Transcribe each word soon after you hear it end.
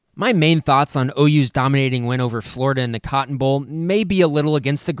My main thoughts on OU's dominating win over Florida in the Cotton Bowl may be a little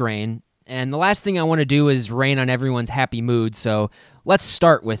against the grain, and the last thing I want to do is rain on everyone's happy mood, so let's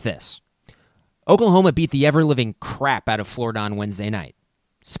start with this. Oklahoma beat the ever-living crap out of Florida on Wednesday night.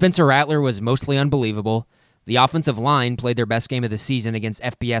 Spencer Rattler was mostly unbelievable. The offensive line played their best game of the season against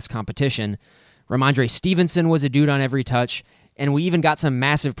FBS competition. Ramondre Stevenson was a dude on every touch, and we even got some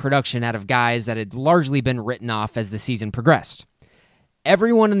massive production out of guys that had largely been written off as the season progressed.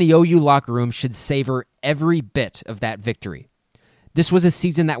 Everyone in the OU locker room should savor every bit of that victory. This was a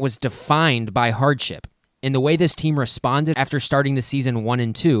season that was defined by hardship, and the way this team responded after starting the season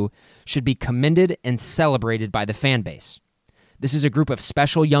 1-2 should be commended and celebrated by the fan base. This is a group of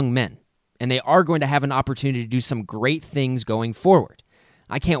special young men, and they are going to have an opportunity to do some great things going forward.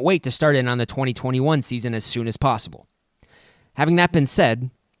 I can't wait to start in on the 2021 season as soon as possible. Having that been said,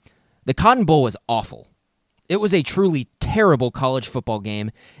 the Cotton Bowl was awful. It was a truly terrible college football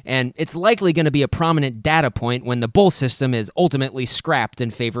game, and it's likely going to be a prominent data point when the bowl system is ultimately scrapped in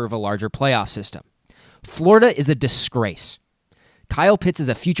favor of a larger playoff system. Florida is a disgrace. Kyle Pitts is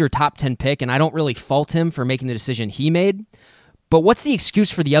a future top 10 pick, and I don't really fault him for making the decision he made, but what's the excuse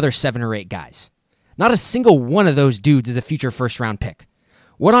for the other 7 or 8 guys? Not a single one of those dudes is a future first-round pick.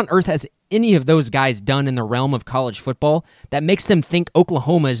 What on earth has any of those guys done in the realm of college football that makes them think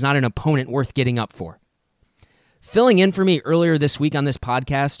Oklahoma is not an opponent worth getting up for? Filling in for me earlier this week on this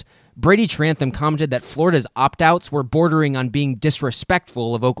podcast, Brady Trantham commented that Florida's opt-outs were bordering on being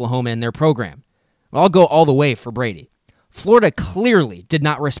disrespectful of Oklahoma and their program. Well, I'll go all the way for Brady. Florida clearly did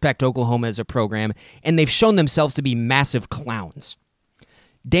not respect Oklahoma as a program, and they've shown themselves to be massive clowns.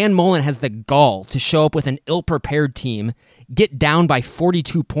 Dan Mullen has the gall to show up with an ill-prepared team, get down by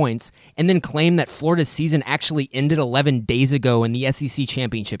 42 points, and then claim that Florida's season actually ended 11 days ago in the SEC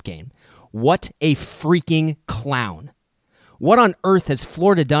championship game. What a freaking clown. What on earth has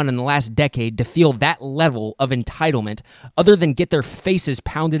Florida done in the last decade to feel that level of entitlement other than get their faces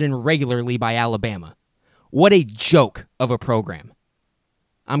pounded in regularly by Alabama? What a joke of a program.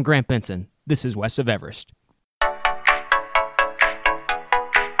 I'm Grant Benson. This is West of Everest.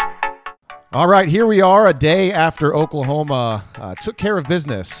 All right, here we are a day after Oklahoma took care of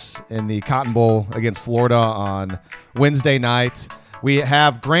business in the Cotton Bowl against Florida on Wednesday night. We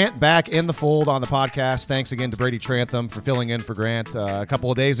have Grant back in the fold on the podcast. Thanks again to Brady Trantham for filling in for Grant a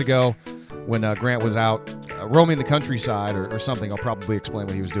couple of days ago when Grant was out roaming the countryside or something. I'll probably explain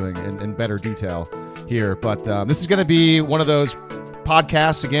what he was doing in better detail here. But this is going to be one of those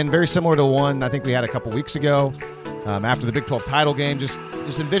podcasts, again, very similar to the one I think we had a couple weeks ago after the Big 12 title game. Just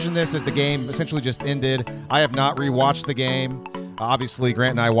envision this as the game essentially just ended. I have not rewatched the game. Obviously,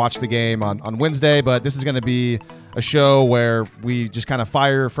 Grant and I watched the game on Wednesday, but this is going to be a show where we just kind of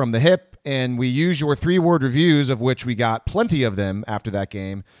fire from the hip and we use your 3-word reviews, of which we got plenty of them after that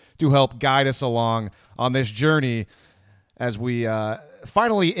game, to help guide us along on this journey as we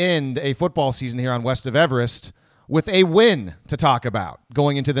finally end a football season here on West of Everest with a win to talk about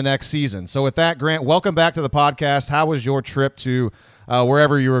going into the next season. So with that, Grant, welcome back to the podcast. How was your trip to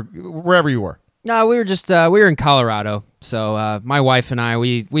wherever you were? No, we were in Colorado. So my wife and I,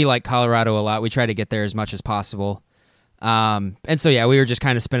 we like Colorado a lot. We try to get there as much as possible. And so, yeah, we were just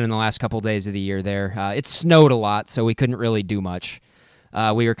kind of spending the last couple of days of the year there. It snowed a lot, so we couldn't really do much.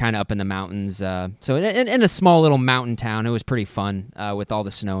 We were kind of up in the mountains. So in a small little mountain town, it was pretty fun with all the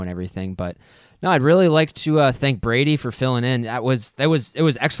snow and everything. But no, I'd really like to thank Brady for filling in. It was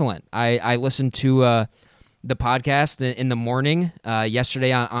excellent. I listened to the podcast in the morning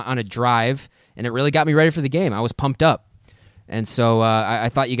yesterday on a drive, and it really got me ready for the game. I was pumped up. And so I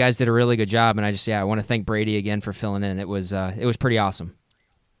thought you guys did a really good job, and I want to thank Brady again for filling in. It was pretty awesome.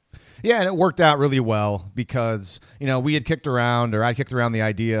 Yeah, and it worked out really well because, we had kicked around, or I kicked around the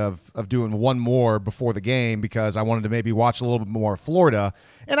idea of doing one more before the game because I wanted to maybe watch a little bit more of Florida.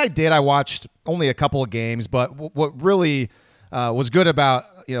 And I did. I watched only a couple of games, but what really was good about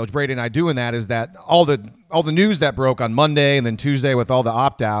Brady and I doing that is that all the news that broke on Monday and then Tuesday with all the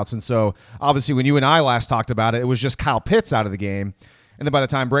opt-outs, and so obviously when you and I last talked about it, it was just Kyle Pitts out of the game, and then by the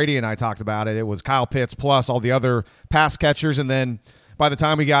time Brady and I talked about it, it was Kyle Pitts plus all the other pass catchers, and then by the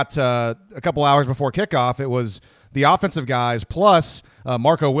time we got a couple hours before kickoff, it was the offensive guys plus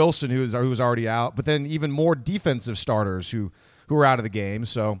Marco Wilson, who's already out, but then even more defensive starters who are out of the game.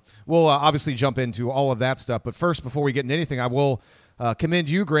 So we'll obviously jump into all of that stuff. But first, before we get into anything, I will commend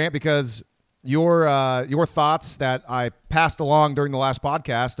you, Grant, because your thoughts that I passed along during the last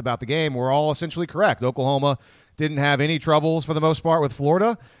podcast about the game were all essentially correct. Oklahoma didn't have any troubles for the most part with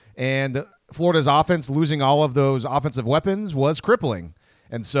Florida, and Florida's offense losing all of those offensive weapons was crippling.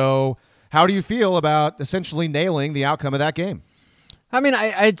 And so how do you feel about essentially nailing the outcome of that game? I mean,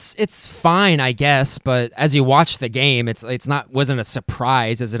 it's fine, I guess, but as you watch the game, wasn't a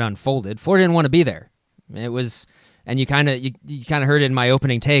surprise as it unfolded. Florida didn't want to be there. It was, and you kind of heard it in my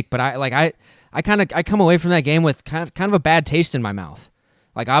opening take, but I come away from that game with kind of a bad taste in my mouth.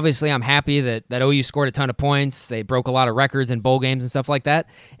 Like, obviously, I'm happy that OU scored a ton of points. They broke a lot of records in bowl games and stuff like that.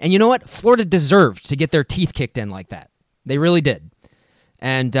 And you know what? Florida deserved to get their teeth kicked in like that. They really did.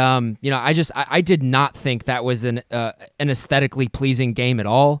 And I did not think that was an aesthetically pleasing game at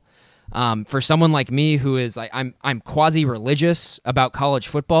all. For someone like me who is like I'm quasi-religious about college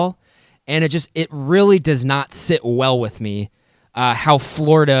football, and it really does not sit well with me how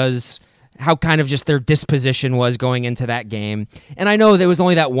kind of just their disposition was going into that game. And I know there was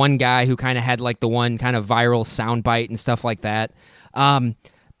only that one guy who kind of had like the one kind of viral soundbite and stuff like that.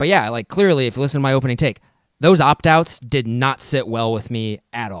 But yeah, like clearly, if you listen to my opening take, those opt-outs did not sit well with me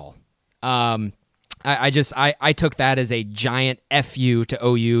at all. I took that as a giant FU to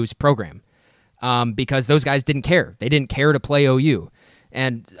OU's program because those guys didn't care. They didn't care to play OU.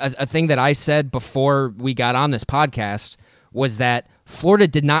 And a thing that I said before we got on this podcast was that Florida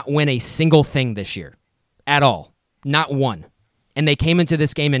did not win a single thing this year at all. Not one. And they came into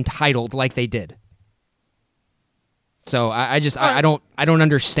this game entitled like they did. So I don't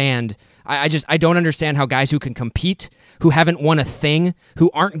understand. I don't understand how guys who can compete, who haven't won a thing, who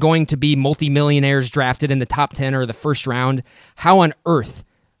aren't going to be multimillionaires drafted in the top 10 or the first round, how on earth,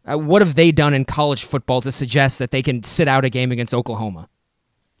 what have they done in college football to suggest that they can sit out a game against Oklahoma?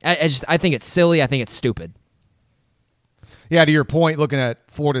 I think it's silly. I think it's stupid. Yeah, to your point, looking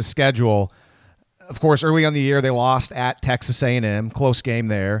at Florida's schedule, of course, early on in the year, they lost at Texas A&M, close game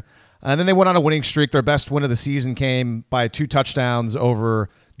there. And then they went on a winning streak. Their best win of the season came by 2 touchdowns over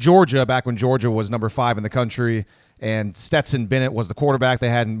Georgia, back when Georgia was number 5 in the country, and Stetson Bennett was the quarterback. They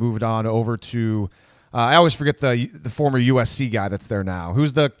hadn't moved on over to I always forget the former USC guy that's there now.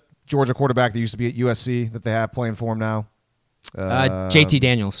 Who's the Georgia quarterback that used to be at USC that they have playing for him now? JT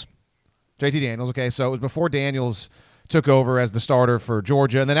Daniels. JT Daniels, okay. So it was before Daniels took over as the starter for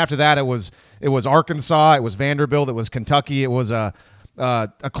Georgia. And then after that, it was Arkansas, it was Vanderbilt, it was Kentucky. It was a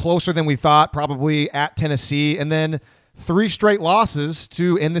closer than we thought, probably at Tennessee. And then 3 straight losses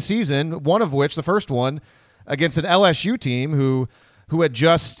to end the season, one of which, the first one, against an LSU team who had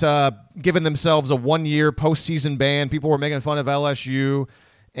just given themselves a 1-year postseason ban. People were making fun of LSU,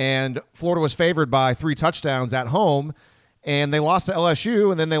 and Florida was favored by 3 touchdowns at home, and they lost to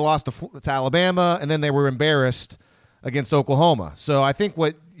LSU, and then they lost to Alabama, and then they were embarrassed against Oklahoma. So I think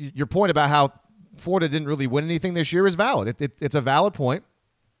what your point about how Florida didn't really win anything this year is valid. It's a valid point.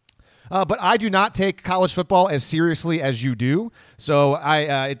 But I do not take college football as seriously as you do. So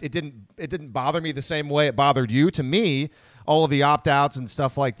it didn't bother me the same way it bothered you. To me, all of the opt-outs and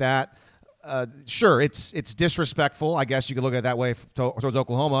stuff like that, sure, it's disrespectful. I guess you could look at it that way towards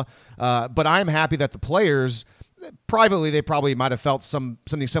Oklahoma. But I'm happy that the players, privately, they probably might have felt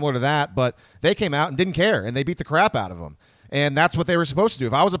something similar to that, but they came out and didn't care, and they beat the crap out of them. And that's what they were supposed to do.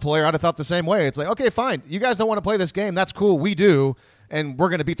 If I was a player, I'd have felt the same way. It's like, okay, fine. You guys don't want to play this game. That's cool. We do. And we're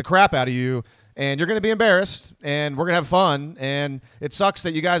going to beat the crap out of you. And you're going to be embarrassed. And we're going to have fun. And it sucks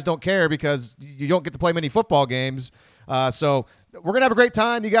that you guys don't care because you don't get to play many football games. So we're going to have a great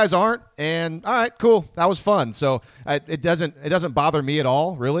time. You guys aren't. And all right, cool. That was fun. So it doesn't bother me at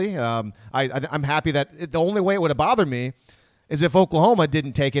all, really. I'm happy that the only way it would have bothered me is if Oklahoma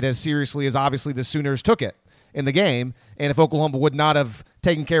didn't take it as seriously as obviously the Sooners took it in the game, and if Oklahoma would not have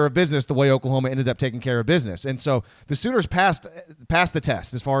taken care of business the way Oklahoma ended up taking care of business. And so the Sooners passed the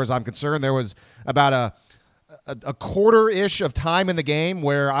test as far as I'm concerned. There was about a quarter-ish of time in the game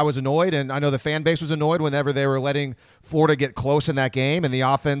where I was annoyed, and I know the fan base was annoyed whenever they were letting Florida get close in that game, and the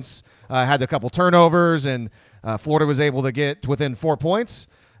offense had a couple turnovers, and Florida was able to get within 4 points.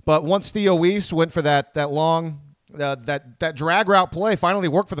 But once Theo Weiss went for that long that drag route play, finally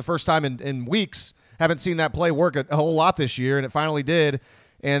worked for the first time in weeks. Haven't seen that play work a whole lot this year, and it finally did.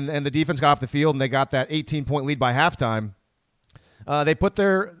 And the defense got off the field, and they got that 18-point lead by halftime. They put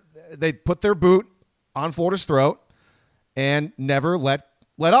their boot on Florida's throat and never let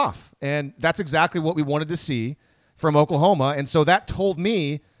off. And that's exactly what we wanted to see from Oklahoma. And so that told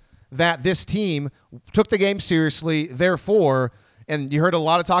me that this team took the game seriously. Therefore, and you heard a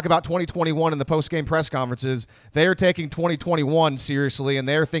lot of talk about 2021 in the post-game press conferences. They're taking 2021 seriously, and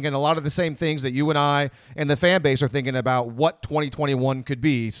they're thinking a lot of the same things that you and I and the fan base are thinking about what 2021 could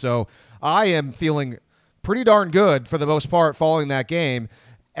be. So I am feeling pretty darn good for the most part following that game.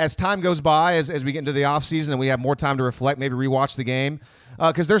 As time goes by, as we get into the offseason and we have more time to reflect, maybe rewatch the game,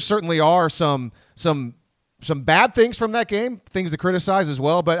 because there certainly are some some bad things from that game, things to criticize as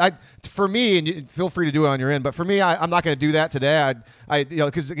well. But for me, and feel free to do it on your end, but for me, I'm not going to do that today.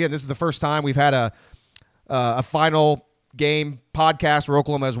 Because again, this is the first time we've had a final game podcast where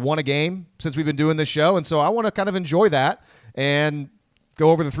Oklahoma has won a game since we've been doing this show, and so I want to kind of enjoy that and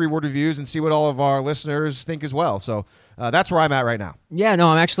go over the 3-word reviews and see what all of our listeners think as well. So that's where I'm at right now. Yeah, no,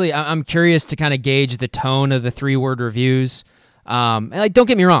 I'm curious to kind of gauge the tone of the 3-word reviews. And like, don't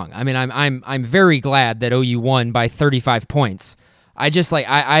get me wrong. I mean, I'm very glad that OU won by 35 points. I just like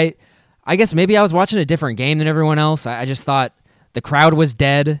I guess maybe I was watching a different game than everyone else. I just thought the crowd was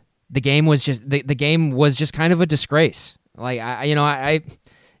dead. The game was just the game was just kind of a disgrace. Like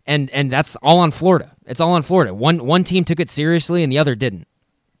and that's all on Florida. It's all on Florida. One team took it seriously and the other didn't.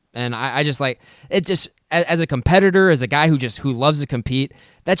 And I just like it. Just as a competitor, as a guy who loves to compete,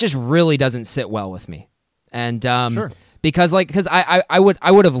 that just really doesn't sit well with me. And Sure. Because I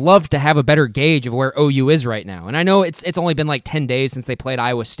would have loved to have a better gauge of where OU is right now. And I know it's only been like 10 days since they played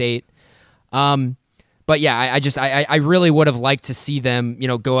Iowa State. But yeah, I really would have liked to see them,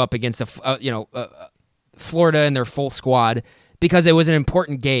 go up against Florida and their full squad, because it was an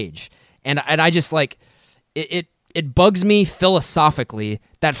important gauge. And I just like it bugs me philosophically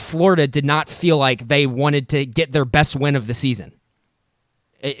that Florida did not feel like they wanted to get their best win of the season.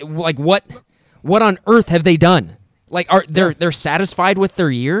 Like what on earth have they done? Like they're satisfied with their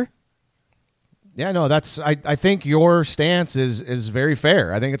year? Yeah, no, I think your stance is very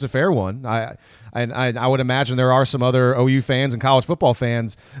fair. I think it's a fair one. I would imagine there are some other OU fans and college football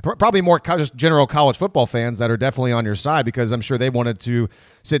fans, probably more just general college football fans, that are definitely on your side, because I'm sure they wanted to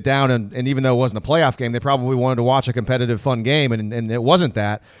sit down and even though it wasn't a playoff game, they probably wanted to watch a competitive, fun game, and it wasn't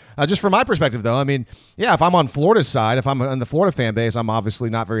that. Just from my perspective, though, I mean, yeah, if I'm on Florida's side, if I'm on the Florida fan base, I'm obviously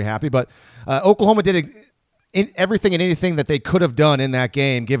not very happy. But Oklahoma did everything and anything that they could have done in that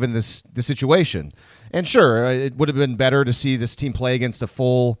game, given the situation. And sure, it would have been better to see this team play against a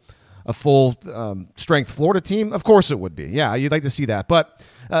full strength Florida team. Of course it would be. Yeah, you'd like to see that. But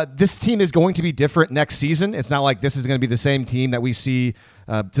this team is going to be different next season. It's not like this is going to be the same team that we see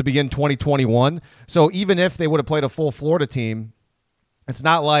to begin 2021. So even if they would have played a full Florida team, it's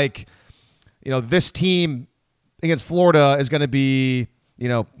not like, this team against Florida is going to be,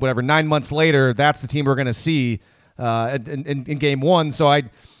 9 months later, that's the team we're going to see in game one. So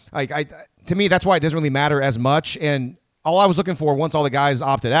to me, that's why it doesn't really matter as much. And all I was looking for once all the guys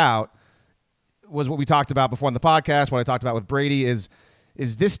opted out was what we talked about before on the podcast, what I talked about with Brady is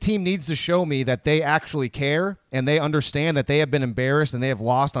this team needs to show me that they actually care and they understand that they have been embarrassed and they have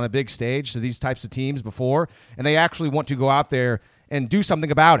lost on a big stage to these types of teams before, and they actually want to go out there and do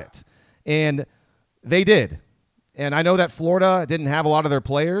something about it. And they did. And I know that Florida didn't have a lot of their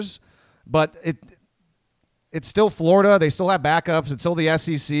players, but it's still Florida. They still have backups. It's still the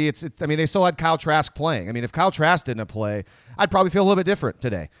SEC. They still had Kyle Trask playing. I mean, if Kyle Trask didn't play, I'd probably feel a little bit different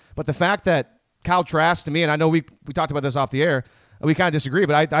today. But the fact that Kyle Trask, to me, and I know we talked about this off the air, we kind of disagree,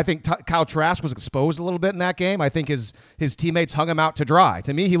 but I think Kyle Trask was exposed a little bit in that game. I think his teammates hung him out to dry.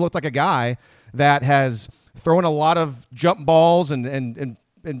 To me, he looked like a guy that has thrown a lot of jump balls and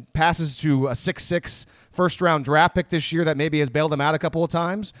passes to a 6'6" first-round draft pick this year that maybe has bailed him out a couple of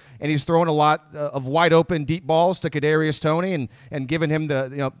times, and he's thrown a lot of wide-open deep balls to Kadarius Toney and given him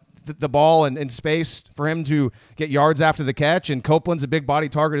the ball and space for him to get yards after the catch, and Copeland's a big body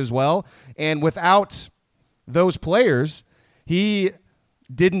target as well. And without those players, he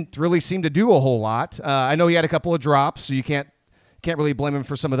didn't really seem to do a whole lot. I know he had a couple of drops, so you can't really blame him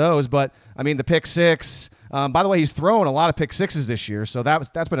for some of those, but, the pick six. By the way, he's thrown a lot of pick sixes this year, so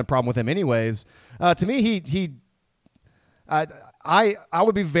that's been a problem with him anyways. To me, I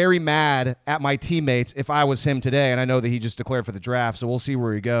would be very mad at my teammates if I was him today, and I know that he just declared for the draft, so we'll see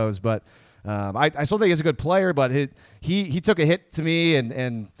where he goes. But I still think he's a good player, but he took a hit to me,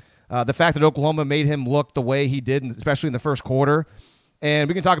 and the fact that Oklahoma made him look the way he did, especially in the first quarter, and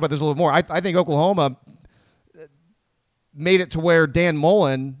we can talk about this a little more. I think Oklahoma made it to where Dan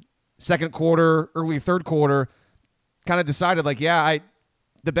Mullen, second quarter, early third quarter, kind of decided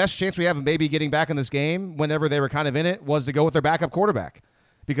the best chance we have of maybe getting back in this game whenever they were kind of in it was to go with their backup quarterback,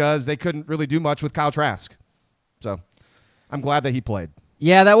 because they couldn't really do much with Kyle Trask. So I'm glad that he played.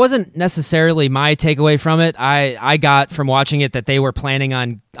 Yeah, that wasn't necessarily my takeaway from it. I got from watching it that they were planning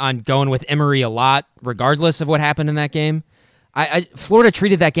on going with Emory a lot, regardless of what happened in that game. Florida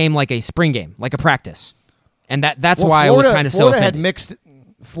treated that game like a spring game, like a practice. And that's why I was kind of so offended.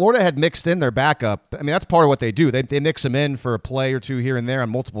 Florida had mixed in their backup. That's part of what they do. They mix him in for a play or two here and there on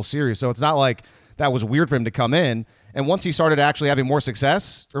multiple series. So it's not like that was weird for him to come in. And once he started actually having more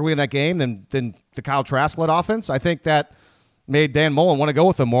success early in that game than the Kyle Trask-led offense, I think that made Dan Mullen want to go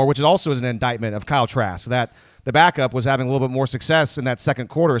with him more, which is also an indictment of Kyle Trask, that the backup was having a little bit more success in that second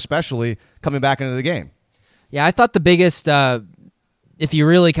quarter, especially coming back into the game. Yeah, I thought the biggest, if you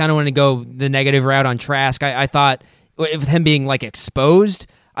really kind of want to go the negative route on Trask, I thought with him being like exposed,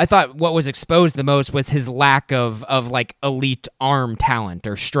 I thought what was exposed the most was his lack of like elite arm talent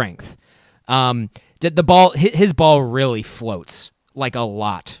or strength. His ball really floats like a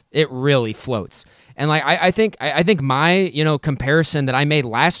lot. It really floats. And like I think my comparison that I made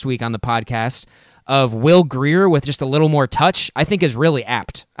last week on the podcast of Will Grier with just a little more touch, I think is really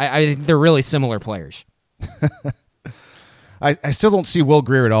apt. I think they're really similar players. I still don't see Will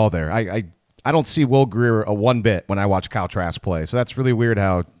Grier at all there. I don't see Will Grier a one bit when I watch Kyle Trask play. So that's really weird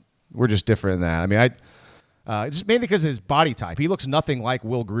how we're just different in that. I mean, just mainly because of his body type. He looks nothing like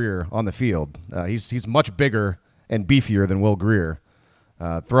Will Grier on the field. He's much bigger and beefier than Will Grier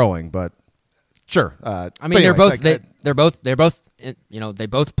throwing, but sure. I mean, they're both they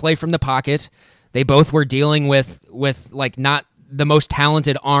both play from the pocket. They both were dealing with like not the most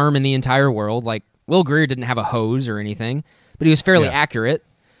talented arm in the entire world. Like Will Grier didn't have a hose or anything, but he was fairly accurate.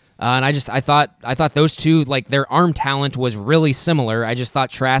 And I thought those two, like their arm talent was really similar. I just thought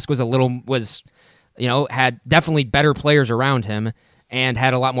Trask had definitely better players around him and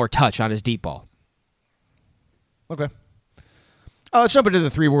had a lot more touch on his deep ball. Okay. Let's jump into the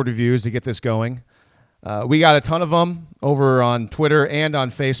 3-word reviews to get this going. We got a ton of them over on Twitter and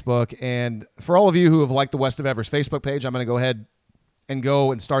on Facebook. And for all of you who have liked the West of Evers Facebook page, I'm going to go ahead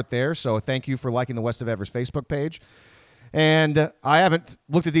and start there. So thank you for liking the West of Evers Facebook page. And I haven't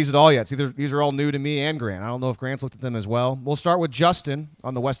looked at these at all yet. See, these are all new to me and Grant. I don't know if Grant's looked at them as well. We'll start with Justin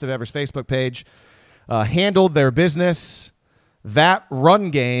on the West of Evers Facebook page. Handled their business. That run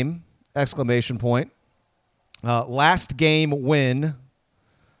game, ! Last game win.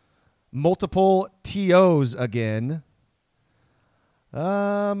 Multiple TOs again.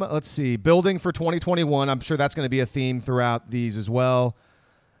 Let's see. Building for 2021. I'm sure that's going to be a theme throughout these as well.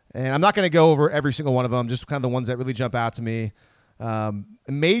 And I'm not going to go over every single one of them, just kind of the ones that really jump out to me.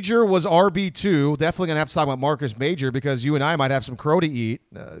 Major was RB2. Definitely going to have to talk about Marcus Major because you and I might have some crow to eat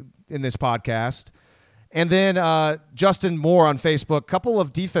in this podcast. And then Justin Moore on Facebook, couple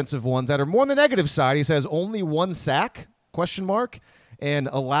of defensive ones that are more on the negative side. He says only 1 sack, ? And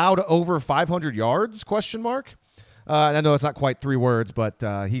allowed over 500 yards, ? And I know it's not quite 3 words, but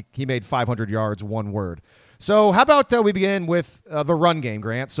he made 500 yards 1 word. So how about we begin with the run game,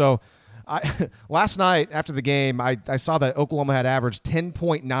 Grant? So last night after the game, I saw that Oklahoma had averaged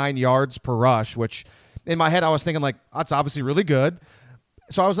 10.9 yards per rush, which in my head I was thinking, like, that's obviously really good.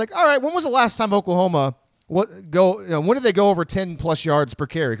 So I was like, all right, when was the last time Oklahoma when did they go over 10-plus yards per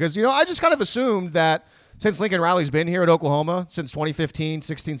carry? Because, I just kind of assumed that since Lincoln Riley's been here at Oklahoma since 2015,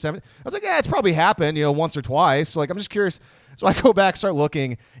 16, 17, I was like, yeah, it's probably happened, once or twice. So, like, I'm just curious. So I go back, start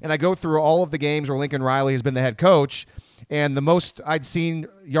looking, and I go through all of the games where Lincoln Riley has been the head coach, and the most I'd seen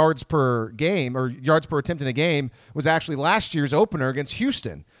yards per game or yards per attempt in a game was actually last year's opener against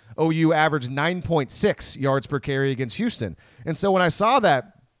Houston. OU averaged 9.6 yards per carry against Houston. And so when I saw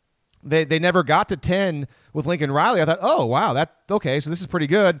that they never got to 10 with Lincoln Riley, I thought, oh, wow, okay, so this is pretty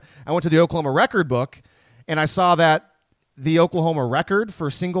good. I went to the Oklahoma record book, and I saw that the Oklahoma record for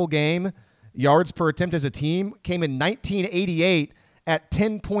single game yards per attempt as a team came in 1988 at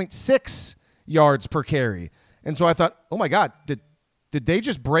 10.6 yards per carry. And so I thought, oh, my God, did they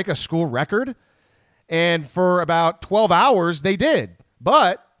just break a school record? And for about 12 hours, they did.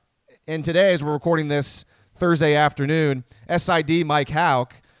 But, and today, as we're recording this Thursday afternoon, SID Mike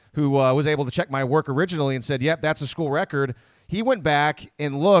Hauk, who was able to check my work originally and said, yep, that's a school record, he went back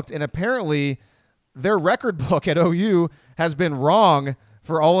and looked, and apparently their record book at OU has been wrong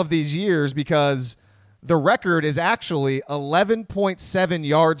for all of these years because the record is actually 11.7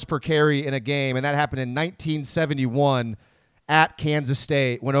 yards per carry in a game, and that happened in 1971 at Kansas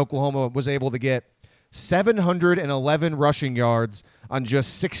State when Oklahoma was able to get 711 rushing yards on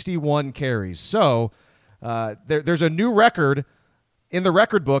just 61 carries. So there's a new record in the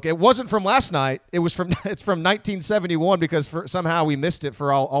record book. It wasn't from last night. It's from 1971 because somehow we missed it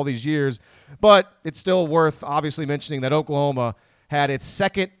for all these years. But it's still worth obviously mentioning that Oklahoma had its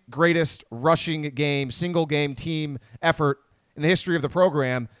second greatest rushing game, single game team effort in the history of the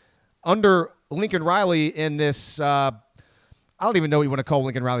program under Lincoln Riley in this, I don't even know what you want to call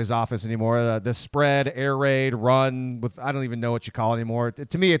Lincoln Riley's offense anymore. The spread, air raid, run, I don't even know what you call it anymore.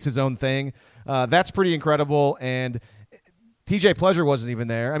 To me, it's his own thing. That's pretty incredible. And TJ Pleasure wasn't even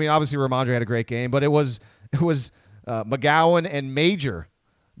there. I mean, obviously Ramondre had a great game, but it was McGowan and Major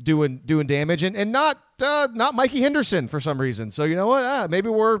doing damage, and not Mikey Henderson for some reason. So you know what? Maybe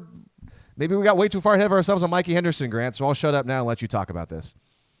maybe we got way too far ahead of ourselves on Mikey Henderson, Grant, so I'll shut up now and let you talk about this.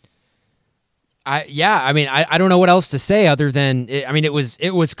 I don't know what else to say other than it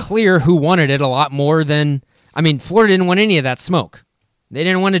was clear who wanted it a lot more than Florida didn't want any of that smoke. They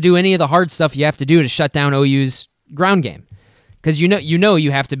didn't want to do any of the hard stuff you have to do to shut down OU's ground game, because you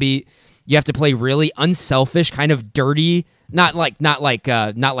have to play really unselfish, kind of dirty, not like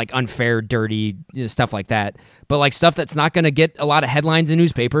unfair, dirty stuff like that, but like stuff that's not going to get a lot of headlines in the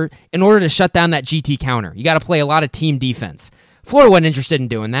newspaper in order to shut down that GT counter. You got to play a lot of team defense. Florida wasn't interested in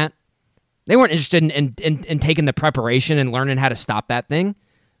doing that. They weren't interested in taking the preparation and learning how to stop that thing.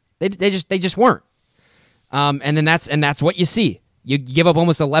 They just weren't. And that's what you see. You give up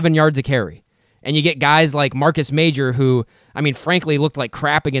almost 11 yards a carry. And you get guys like Marcus Major, who, frankly, looked like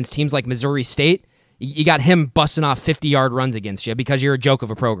crap against teams like Missouri State. You got him busting off 50-yard runs against you because you're a joke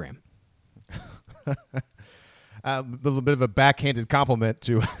of a program. A little bit of a backhanded compliment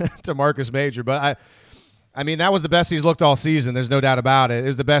to to Marcus Major, but that was the best he's looked all season. There's no doubt about it. It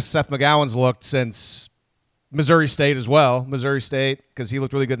was the best Seth McGowan's looked since Missouri State as well. Missouri State, because he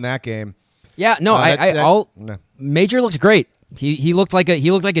looked really good in that game. Yeah, no, Major looked great. He looked like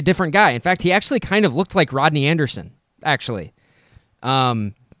a different guy. In fact, he actually kind of looked like Rodney Anderson, actually.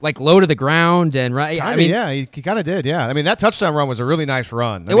 Like low to the ground and right. He kind of did. Yeah, that touchdown run was a really nice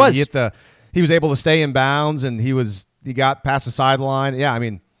run. It was. He was able to stay in bounds, and he got past the sideline. Yeah,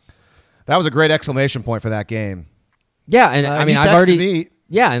 that was a great exclamation point for that game. Yeah, and I've already.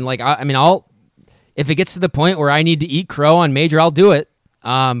 Yeah, and I'll if it gets to the point where I need to eat crow on Major, I'll do it.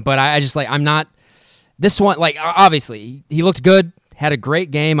 But I just I'm not. This one, obviously, he looked good, had a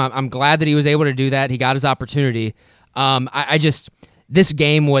great game. I'm glad that he was able to do that. He got his opportunity. This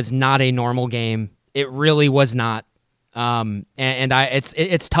game was not a normal game. It really was not.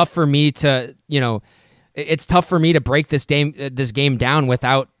 It's tough for me to, it's tough for me to break this game down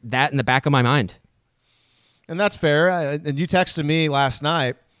without that in the back of my mind. And that's fair. And you texted me last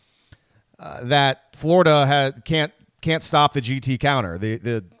night that Florida can't stop the GT counter.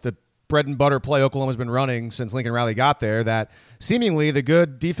 The bread and butter play Oklahoma's been running since Lincoln Riley got there, that seemingly the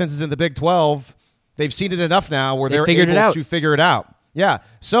good defenses in the Big 12, they've seen it enough now where they're able to figure it out. Yeah.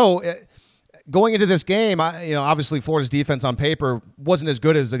 So going into this game, obviously Florida's defense on paper wasn't as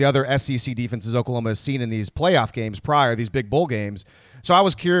good as the other SEC defenses Oklahoma has seen in these playoff games prior, these big bowl games. So I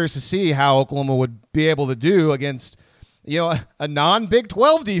was curious to see how Oklahoma would be able to do against, a non-Big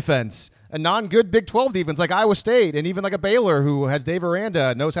 12 defense, a non-good Big 12 defense like Iowa State, and even like a Baylor who has Dave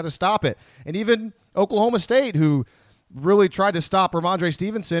Aranda, knows how to stop it, and even Oklahoma State, who really tried to stop Ramondre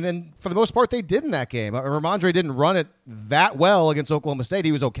Stevenson, and for the most part, they did in that game. Ramondre didn't run it that well against Oklahoma State.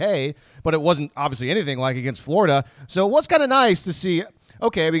 He was okay, but it wasn't obviously anything like against Florida. So it was kind of nice to see,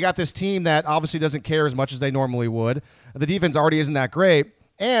 okay, we got this team that obviously doesn't care as much as they normally would. The defense already isn't that great,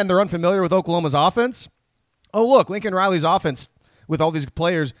 and they're unfamiliar with Oklahoma's offense. Oh, look, Lincoln Riley's offense with all these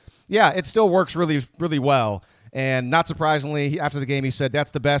players, yeah, it still works really, really well. And not surprisingly, after the game, he said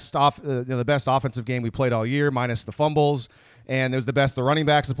that's the best the best offensive game we played all year, minus the fumbles. And it was the best the running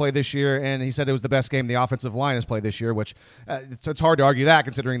backs have played this year. And he said it was the best game the offensive line has played this year, which it's hard to argue that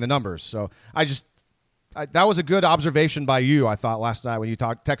considering the numbers. So that was a good observation by you, I thought, last night when you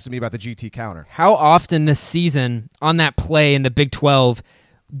texted me about the GT counter. How often this season on that play in the Big 12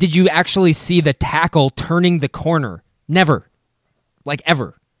 did you actually see the tackle turning the corner? Never. Like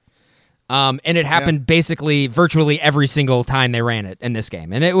ever. And it happened basically virtually every single time they ran it in this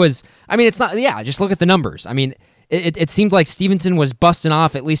game. And it was, it's not, just look at the numbers. It seemed like Stevenson was busting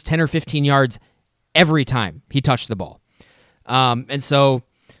off at least 10 or 15 yards every time he touched the ball. And so,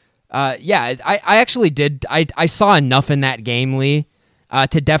 I actually did, I saw enough in that game, Lee,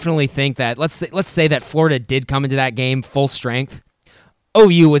 to definitely think that, let's say that Florida did come into that game full strength.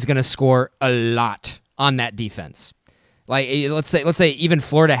 OU was going to score a lot on that defense. Like, let's say even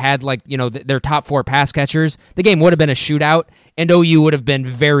Florida had their top 4 pass catchers, the game would have been a shootout, and OU would have been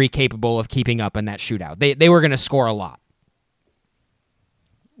very capable of keeping up in that shootout. They were going to score a lot.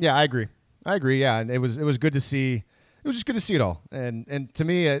 Yeah, I agree. Yeah, and it was good to see. It was just good to see it all. And to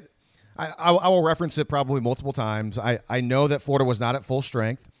me, I will reference it probably multiple times. I know that Florida was not at full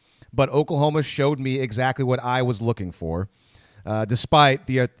strength, but Oklahoma showed me exactly what I was looking for, despite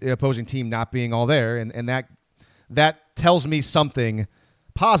the opposing team not being all there, and that tells me something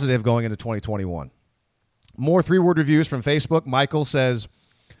positive going into 2021. More 3-word reviews from Facebook. Michael says,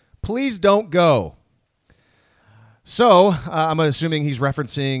 please don't go. So I'm assuming he's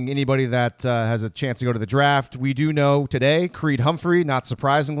referencing anybody that has a chance to go to the draft. We do know today, Creed Humphrey, not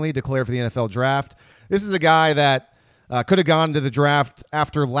surprisingly, declared for the NFL draft. This is a guy that could have gone to the draft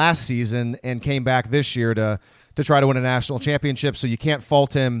after last season and came back this year to try to win a national championship, so you can't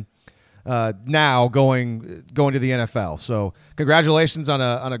fault him now going to the NFL. So congratulations on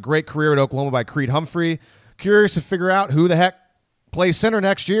a great career at Oklahoma by Creed Humphrey. Curious to figure out who the heck plays center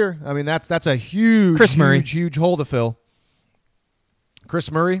next year. I mean, that's a huge hole to fill.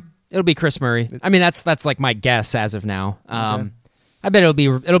 Chris Murray? It'll be Chris Murray. I mean, that's like my guess as of now. Okay. I bet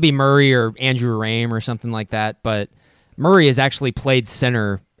it'll be Murray or Andrew Rame or something like that. But Murray has actually played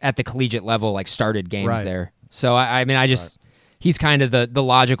center at the collegiate level, like started games there. So he's kind of the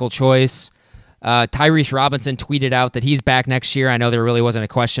logical choice. Tyrese Robinson tweeted out that he's back next year. I know there really wasn't a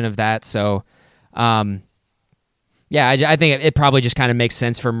question of that. So, I think it probably just kind of makes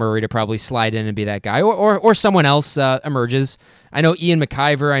sense for Murray to probably slide in and be that guy, or someone else emerges. I know Ian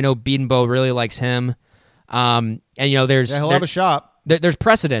McIver. I know Bedenbaugh really likes him. And he'll have a shot. There's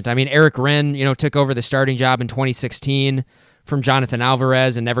precedent. I mean, Eric Wren, took over the starting job in 2016 from Jonathan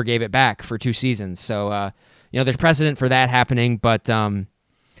Alvarez and never gave it back for 2 seasons. So, there's precedent for that happening. But, it's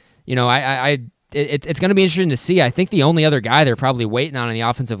going to be interesting to see. I think the only other guy they're probably waiting on the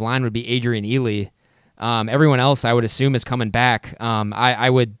offensive line would be Adrian Ely. Everyone else, I would assume, is coming back. I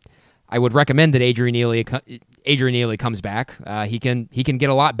would recommend that Adrian Ely comes back. He can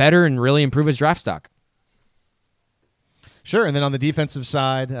get a lot better and really improve his draft stock. Sure, and then on the defensive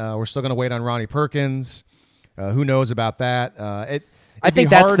side, we're still going to wait on Ronnie Perkins. Who knows about that? I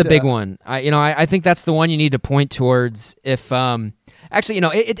think that's the big one. I think that's the one you need to point towards. If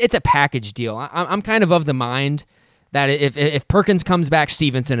it's a package deal. I'm kind of the mind that if Perkins comes back,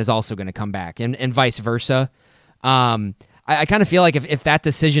 Stevenson is also going to come back, and vice versa. I kind of feel like if that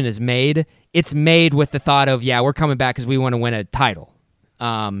decision is made, it's made with the thought of, we're coming back because we want to win a title.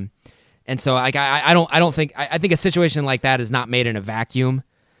 And so I think a situation like that is not made in a vacuum.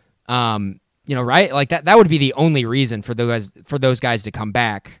 Right? Like that would be the only reason for those guys to come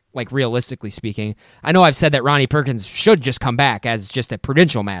back, like realistically speaking. I know I've said that Ronnie Perkins should just come back as just a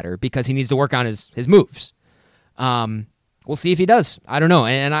prudential matter because he needs to work on his moves. We'll see if he does. I don't know.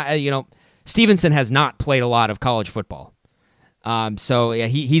 And Stevenson has not played a lot of college football.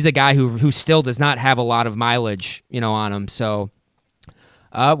 He's a guy who still does not have a lot of mileage, on him. So,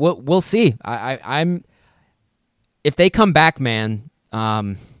 we'll see. I'm if they come back, man.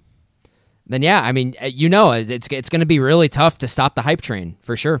 Then it's going to be really tough to stop the hype train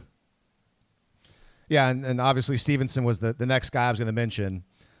for sure. Yeah, and obviously Stevenson was the next guy I was going to mention.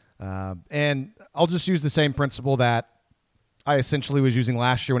 And I'll just use the same principle that I essentially was using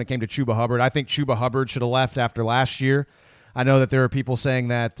last year when it came to Chuba Hubbard. I think Chuba Hubbard should have left after last year. I know that there are people saying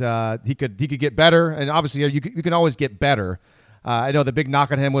that he could get better, and obviously you can always get better. I know the big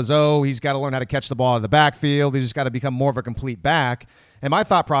knock on him was, he's got to learn how to catch the ball in the backfield. He's just got to become more of a complete back. And my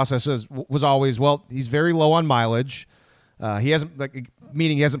thought process was always, he's very low on mileage. He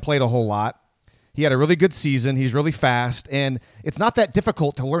hasn't played a whole lot. He had a really good season. He's really fast, and it's not that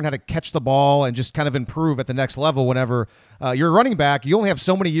difficult to learn how to catch the ball and just kind of improve at the next level. Whenever you're a running back, you only have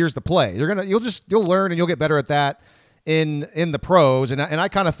so many years to play. You'll learn and you'll get better at that in the pros. And I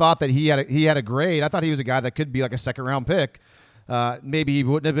kind of thought that he had a grade. I thought he was a guy that could be like a second round pick. Maybe he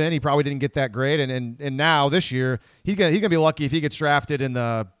wouldn't have been. He probably didn't get that grade. And now this year he's gonna be lucky if he gets drafted in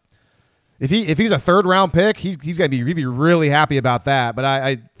the. If he's a third round pick, he's gonna be really happy about that.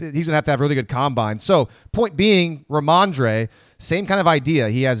 But he's gonna have to have a really good combine. So point being, Ramondre, same kind of idea.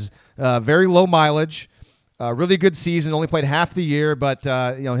 He has very low mileage, really good season. Only played half the year, but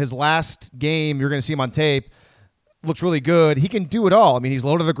his last game, you're gonna see him on tape. Looks really good. He can do it all. I mean, he's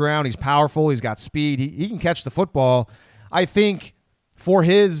low to the ground. He's powerful. He's got speed. He can catch the football. I think for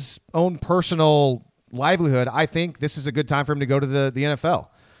his own personal livelihood, I think this is a good time for him to go to the NFL.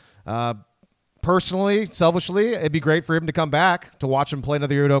 Personally, selfishly, it'd be great for him to come back to watch him play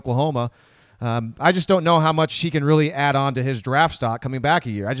another year at Oklahoma. I just don't know how much he can really add on to his draft stock coming back a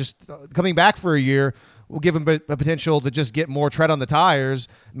year. Coming back for a year will give him a potential to just get more tread on the tires,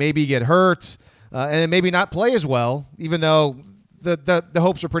 maybe get hurt, and maybe not play as well, even though the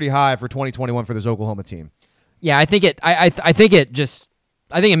hopes are pretty high for 2021 for this Oklahoma team. Yeah, I think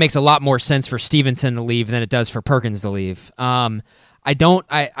it makes a lot more sense for Stevenson to leave than it does for Perkins to leave. I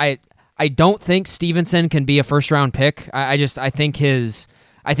don't think Stevenson can be a first round pick. I think his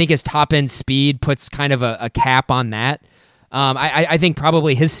top end speed puts kind of a cap on that. I think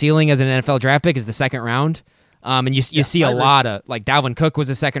probably his ceiling as an NFL draft pick is the second round. And you see a lot of, like, Dalvin Cook was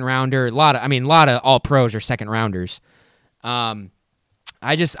a second rounder. A lot of all pros are second rounders.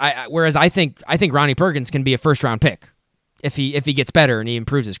 Whereas I think Ronnie Perkins can be a first round pick if he gets better and he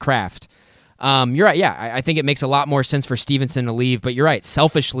improves his craft. You're right. Yeah, I think it makes a lot more sense for Stevenson to leave, but you're right.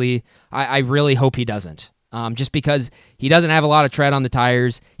 Selfishly, I really hope he doesn't. Just because he doesn't have a lot of tread on the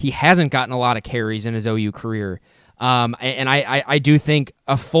tires. He hasn't gotten a lot of carries in his OU career. And I do think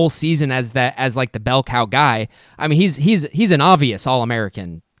a full season as like the bell cow guy. I mean, he's an obvious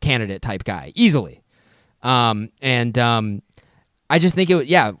All-American candidate type guy easily. I just think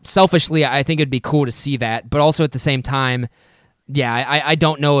selfishly, I think it'd be cool to see that, but also at the same time, I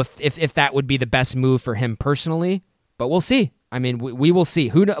don't know if that would be the best move for him personally, but we'll see. I mean, we will see.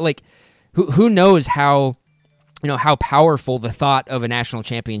 Who knows how powerful the thought of a national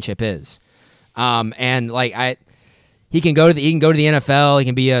championship is. He can go to the NFL. He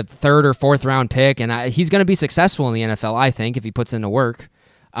can be a 3rd or 4th round pick, and he's going to be successful in the NFL, I think, if he puts in the work.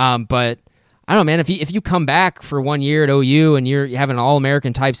 But I don't know, man. If you come back for 1 year at OU and you have an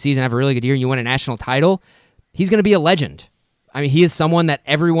All-American type season, have a really good year, and you win a national title, he's going to be a legend. I mean, he is someone that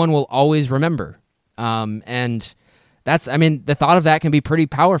everyone will always remember. And the thought of that can be pretty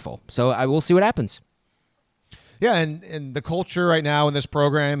powerful. So I will see what happens. Yeah, and the culture right now in this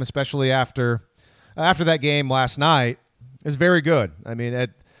program, especially after that game last night, is very good. I mean,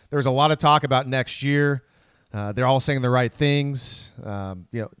 there's a lot of talk about next year. They're all saying the right things.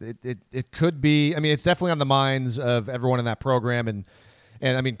 It could be. I mean, it's definitely on the minds of everyone in that program, and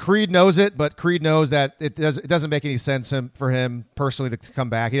I mean, Creed knows it, but Creed knows that it doesn't make any sense for him personally to come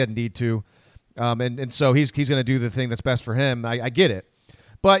back. He doesn't need to, and so he's going to do the thing that's best for him. I get it,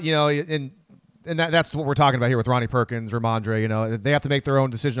 but and that's what we're talking about here with Ronnie Perkins, Ramondre. They have to make their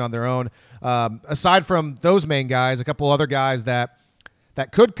own decision on their own. Aside from those main guys, a couple other guys that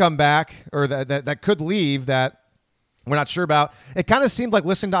could come back or that could leave that we're not sure about. It kind of seemed like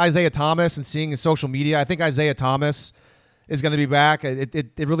listening to Isaiah Thomas and seeing his social media. I think Isaiah Thomas is going to be back.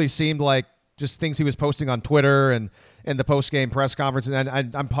 It really seemed like just things he was posting on Twitter and the post-game press conference. And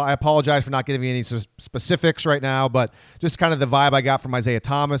I apologize for not giving any specifics right now, but just kind of the vibe I got from Isaiah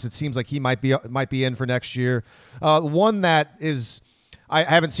Thomas. It seems like he might be in for next year. One that is, I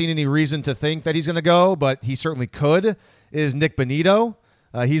haven't seen any reason to think that he's going to go, but he certainly could, is Nick Bonito.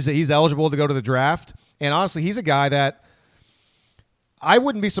 He's eligible to go to the draft. And honestly, he's a guy that I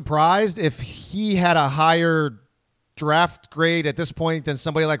wouldn't be surprised if he had a higher draft grade at this point than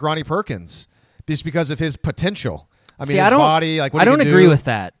somebody like Ronnie Perkins, just because of his potential. I mean, his body, like what I don't agree with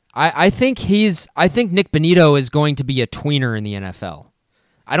that. I think Nick Bonito is going to be a tweener in the NFL.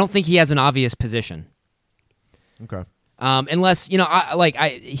 I don't think he has an obvious position. Okay. Unless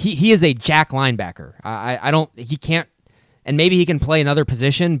he is a jack linebacker. He can't, and maybe he can play another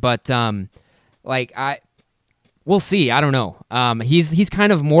position, but we'll see. I don't know. He's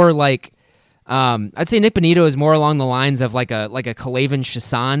kind of more like. I'd say Nick Bonito is more along the lines of like a Kalavan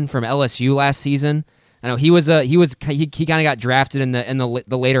Chassan from LSU last season. I know he kind of got drafted in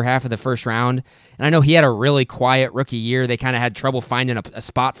the later half of the first round, and I know he had a really quiet rookie year. They kind of had trouble finding a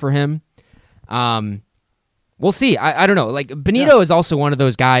spot for him. We'll see. I don't know. Like Bonito is also one of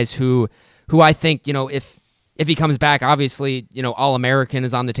those guys who I think if he comes back, obviously All-American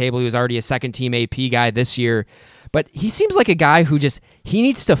is on the table. He was already a second-team AP guy this year. But he seems like a guy who he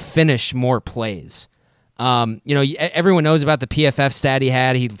needs to finish more plays. Everyone knows about the PFF stat he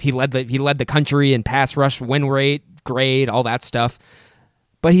had. He led the country in pass rush win rate, grade, all that stuff.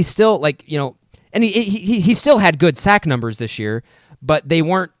 But he's still and he still had good sack numbers this year, but they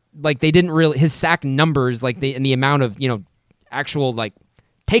weren't they didn't really his sack numbers in the amount of actual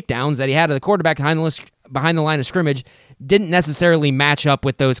takedowns that he had of the quarterback behind the line of scrimmage didn't necessarily match up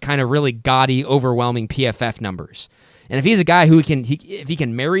with those kind of really gaudy, overwhelming PFF numbers. And if he's a guy who if he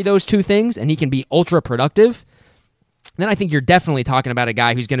can marry those two things and he can be ultra productive, then I think you're definitely talking about a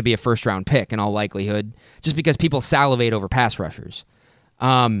guy who's going to be a first-round pick in all likelihood, just because people salivate over pass rushers.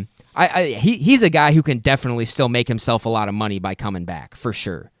 He's a guy who can definitely still make himself a lot of money by coming back, for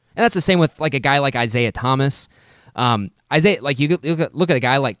sure. And that's the same with a guy like Isaiah Thomas. You look at a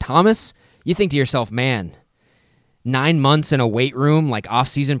guy like Thomas, you think to yourself, man, 9 months in a weight room,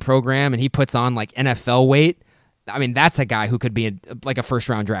 off-season program, and he puts on NFL weight. I mean, that's a guy who could be a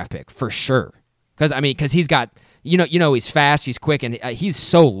first-round draft pick for sure. Because he's got he's fast, he's quick, and he's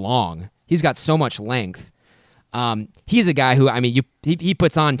so long. He's got so much length. He's a guy who he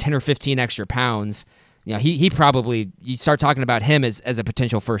puts on 10 or 15 extra pounds. He probably, you start talking about him as a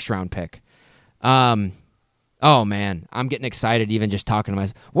potential first-round pick. Oh man, I'm getting excited even just talking to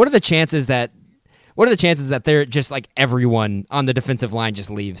myself. What are the chances that they're just everyone on the defensive line just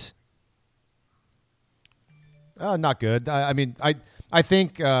leaves? Not good. I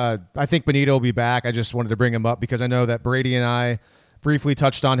think Bonito will be back. I just wanted to bring him up because I know that Brady and I briefly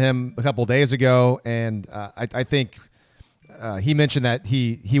touched on him a couple of days ago, and I think he mentioned that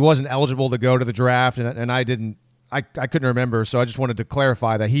he wasn't eligible to go to the draft, and I didn't. I couldn't remember, so I just wanted to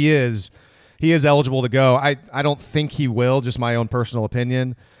clarify that he is eligible to go. I don't think he will, just my own personal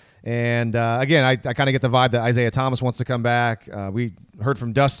opinion. And again, I kind of get the vibe that Isaiah Thomas wants to come back. We heard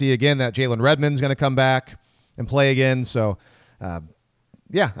from Dusty again that Jalen Redmond's going to come back and play again. So,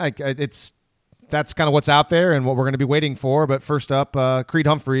 that's kind of what's out there and what we're going to be waiting for. But first up, Creed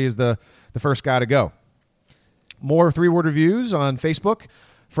Humphrey is the first guy to go. More 3-word reviews on Facebook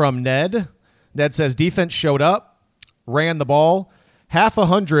from Ned. Ned says defense showed up, ran the ball,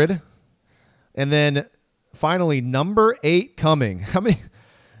 100, and then finally number 8 coming.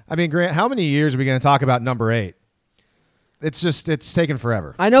 Grant, how many years are we going to talk about number 8? It's taken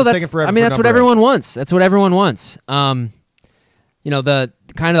forever. I know that's what everyone wants. That's what everyone wants. The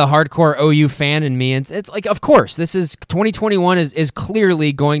kind of the hardcore OU fan in me, it's like, of course, this is 2021 is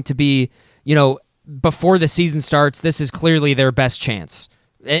clearly going to be, before the season starts, this is clearly their best chance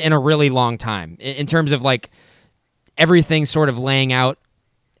in a really long time in terms of like everything sort of laying out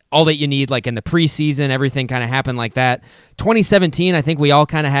all that you need, like in the preseason, everything kind of happened like that. 2017, I think we all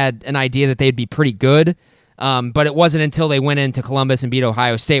kind of had an idea that they'd be pretty good, but it wasn't until they went into Columbus and beat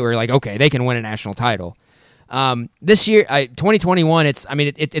Ohio State where you're like, okay, they can win a national title. This year, 2021, it's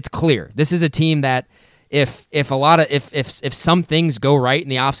clear. This is a team that if some things go right in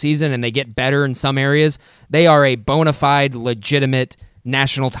the offseason and they get better in some areas, they are a bona fide, legitimate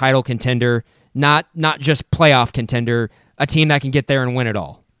national title contender, not just playoff contender, a team that can get there and win it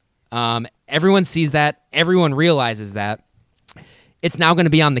all. Everyone sees that. Everyone realizes that. It's now going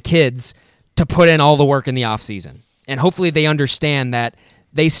to be on the kids to put in all the work in the offseason. And hopefully they understand that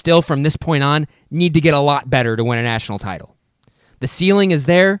they still, from this point on, need to get a lot better to win a national title. The ceiling is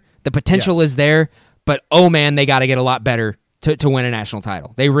there. The potential is there. But, oh, man, they got to get a lot better to win a national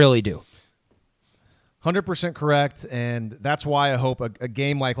title. They really do. 100% correct, and that's why I hope a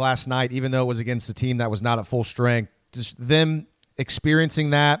game like last night, even though it was against a team that was not at full strength, just them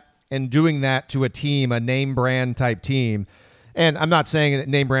experiencing that and doing that to a team, a name brand type team. And I'm not saying that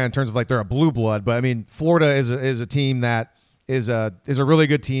name brand in terms of like they're a blue blood, but I mean Florida is a team that is a really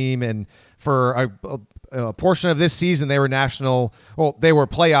good team, and for a portion of this season they were they were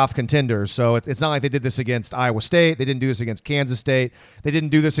playoff contenders. So it's not like they did this against Iowa State, they didn't do this against Kansas State, they didn't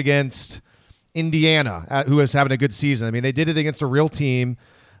do this against Indiana, who is having a good season. I mean, they did it against a real team.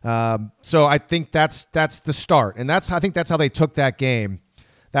 So I think that's the start, and I think that's how they took that game.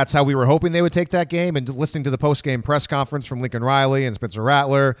 That's how we were hoping they would take that game. And listening to the post-game press conference from Lincoln Riley and Spencer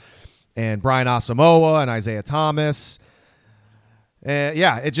Rattler and Brian Asamoah and Isaiah Thomas,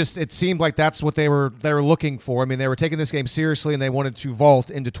 it seemed like that's what they were looking for. I mean, they were taking this game seriously, and they wanted to vault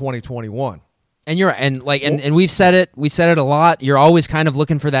into 2021. And you're and we've said it. We said it a lot. You're always kind of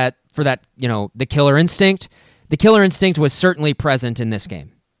looking for that the killer instinct. The killer instinct was certainly present in this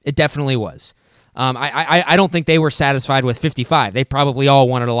game. It definitely was. I don't think they were satisfied with 55. They probably all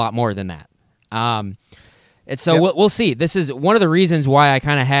wanted a lot more than that. And so we'll see. This is one of the reasons why I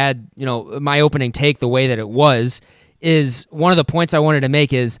kind of had my opening take the way that it was. Is one of the points I wanted to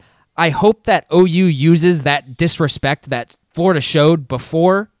make is I hope that OU uses that disrespect that Florida showed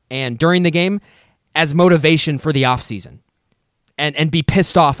before and during the game as motivation for the offseason, and be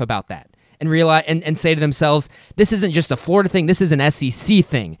pissed off about that. And realize and say to themselves, this isn't just a Florida thing. This is an SEC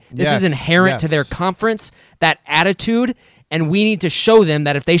thing. This is inherent to their conference, that attitude, and we need to show them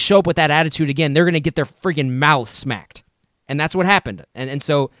that if they show up with that attitude again, they're going to get their freaking mouths smacked. And that's what happened. And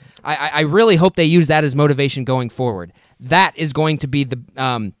so I really hope they use that as motivation going forward. That is going to be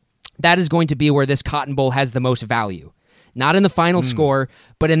where this Cotton Bowl has the most value. Not in the final score,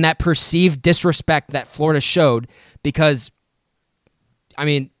 but in that perceived disrespect that Florida showed, because, I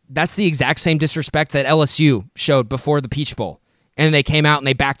mean, that's the exact same disrespect that LSU showed before the Peach Bowl, and they came out and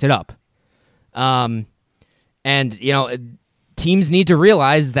they backed it up. Teams need to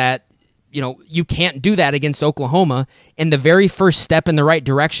realize that, you can't do that against Oklahoma, and the very first step in the right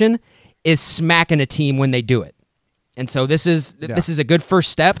direction is smacking a team when they do it. And so this is a good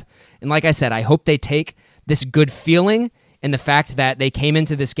first step, and like I said, I hope they take this good feeling and the fact that they came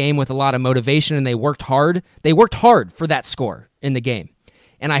into this game with a lot of motivation and they worked hard. They worked hard for that score in the game.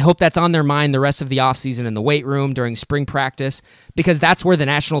 And I hope that's on their mind the rest of the offseason in the weight room, during spring practice, because that's where the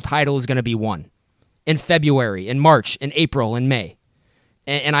national title is going to be won. In February, in March, in April, in May.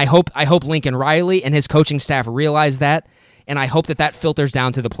 And I hope Lincoln Riley and his coaching staff realize that, and I hope that filters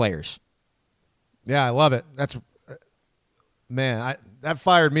down to the players. Yeah, I love it. That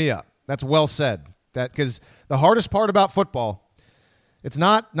fired me up. That's well said. Because the hardest part about football, it's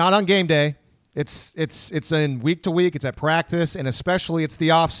not on game day. It's in week to week. It's at practice, and especially it's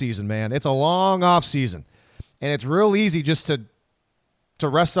the off season, man. It's a long off season, and it's real easy just to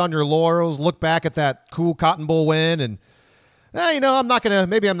rest on your laurels, look back at that cool Cotton Bowl win, and I'm not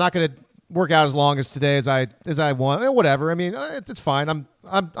gonna work out as long as today as I want. Whatever. I mean, it's fine.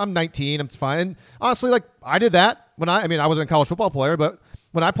 I'm 19. It's fine. And honestly, like I did that when I wasn't a college football player, but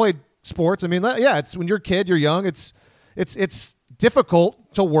when I played sports, I mean, yeah, it's when you're a kid, you're young. It's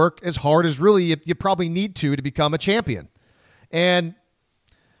difficult to work as hard as really you probably need to become a champion. And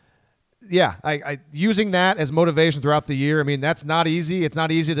yeah, I using that as motivation throughout the year. I mean, that's not easy. It's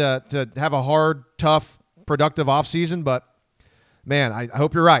not easy to have a hard, tough, productive offseason, but man, I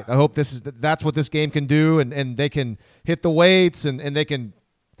hope you're right. I hope that's what this game can do, and they can hit the weights and they can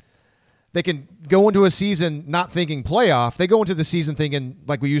go into a season not thinking playoff. They go into the season thinking,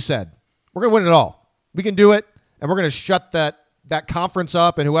 like what you said, we're going to win it all. We can do it, and we're going to shut that conference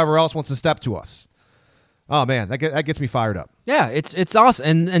up and whoever else wants to step to us. Oh, man, that gets me fired up. Yeah, it's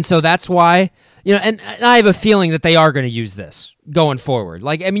awesome. And so that's why, and I have a feeling that they are going to use this going forward.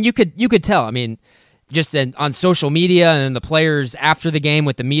 Like, I mean, you could tell. I mean, just on social media and the players after the game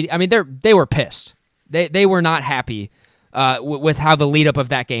with the media, I mean, they were pissed. They were not happy with how the lead up of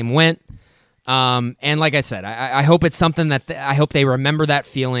that game went. And like I said, I hope it's something that I hope they remember that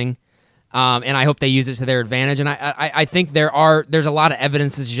feeling, and I hope they use it to their advantage. And I think there's a lot of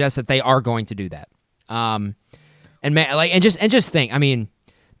evidence to suggest that they are going to do that. And man, and just think, I mean,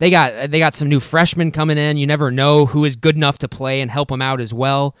 they got some new freshmen coming in. You never know who is good enough to play and help them out as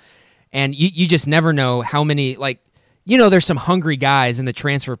well. And you just never know how many, there's some hungry guys in the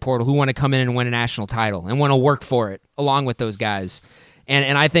transfer portal who want to come in and win a national title and want to work for it along with those guys.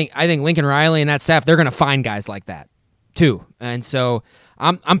 And I think Lincoln Riley and that staff, they're going to find guys like that too. And so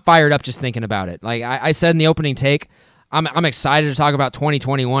I'm fired up just thinking about it. Like I said in the opening take, I'm excited to talk about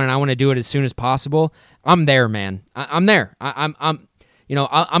 2021, and I want to do it as soon as possible. I'm there, man. I'm there. I'm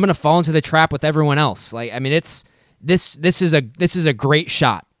going to fall into the trap with everyone else. Like, I mean, this is a great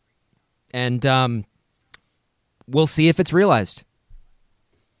shot. And we'll see if it's realized.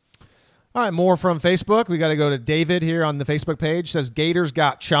 All right, more from Facebook. We got to go to David here on the Facebook page. Says Gators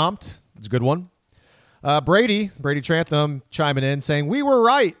got chomped. That's a good one. Brady Trantham chiming in saying we were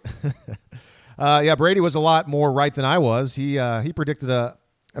right. Yeah, Brady was a lot more right than I was. He predicted a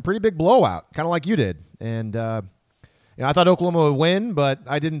pretty big blowout, kind of like you did. And I thought Oklahoma would win, but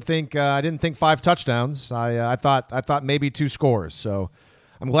I didn't think 5 touchdowns. I thought maybe 2 scores. So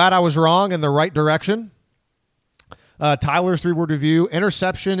I'm glad I was wrong in the right direction. Tyler's 3-word review: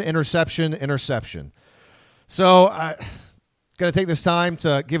 interception. So I got to take this time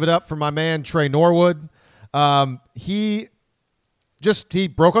to give it up for my man Trey Norwood. He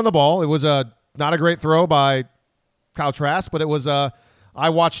broke on the ball. It was not a great throw by Kyle Trask, but it was I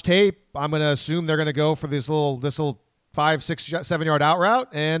watched tape. I'm going to assume they're going to go for this little 5, 6, 7 yard out route,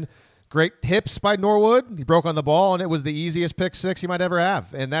 and great hips by Norwood. He broke on the ball, and it was the easiest pick six he might ever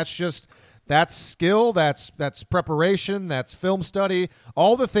have. And that's skill, that's preparation, that's film study,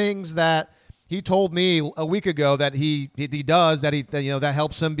 all the things that he told me a week ago that he does, that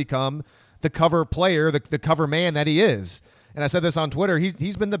helps him become the cover player, the cover man that he is. And I said this on Twitter.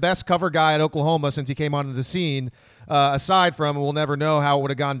 He's been the best cover guy at Oklahoma since he came onto the scene. Aside from, we'll never know how it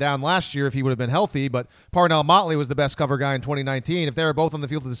would have gone down last year if he would have been healthy. But Parnell Motley was the best cover guy in 2019. If they were both on the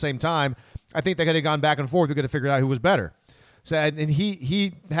field at the same time, I think they could have gone back and forth. We could have figured out who was better. So, and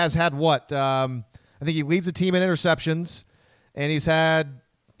he has had what? I think he leads the team in interceptions, and he's had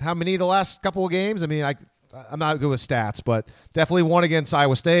how many the last couple of games? I mean, I'm not good with stats, but definitely one against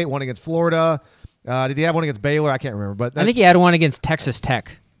Iowa State, one against Florida. Did he have one against Baylor? I can't remember, but I think he had one against Texas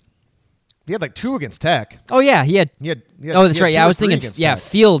Tech. He had like 2 against Tech. Oh yeah, he had. Oh, that's right. Yeah, I was thinking. Yeah, Tech.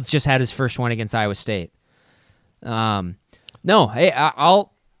 Fields just had his first one against Iowa State. No, hey,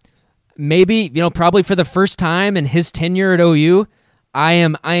 I'll maybe probably for the first time in his tenure at OU, I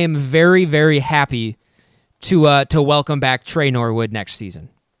am very, very happy to welcome back Trey Norwood next season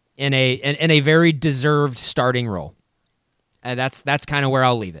in a very deserved starting role. And that's kind of where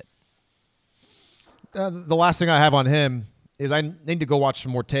I'll leave it. The last thing I have on him is I need to go watch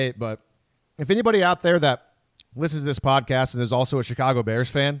some more tape, but if anybody out there that listens to this podcast and is also a Chicago Bears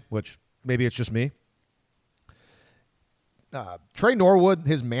fan, which maybe it's just me, Trey Norwood,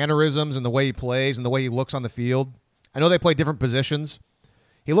 his mannerisms and the way he plays and the way he looks on the field, I know they play different positions.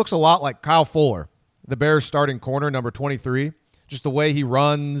 He looks a lot like Kyle Fuller, the Bears starting corner, number 23, just the way he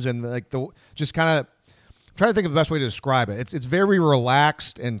runs and just kind of I'm trying to think of the best way to describe it. It's very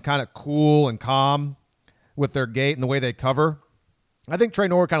relaxed and kind of cool and calm with their gait and the way they cover. I think Trey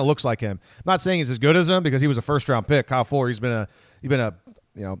Norwood kind of looks like him. I'm not saying he's as good as him because he was a first-round pick. Kyle Fuller, he's been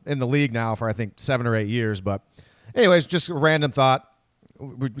in the league now for I think 7 or 8 years. But anyways, just a random thought.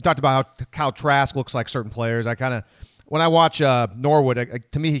 We talked about how Kyle Trask looks like certain players. When I watch Norwood,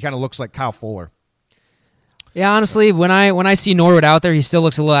 to me he kind of looks like Kyle Fuller. Yeah, honestly, when I see Norwood out there, he still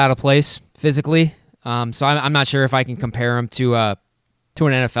looks a little out of place physically. So I'm not sure if I can compare him to an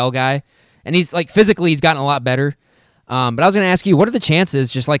NFL guy. And he's like physically, he's gotten a lot better. But I was going to ask you, what are the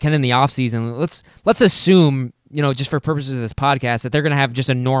chances, just like kind of in the offseason? Let's assume, just for purposes of this podcast, that they're going to have just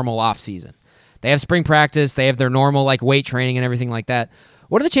a normal offseason. They have spring practice, they have their normal like weight training and everything like that.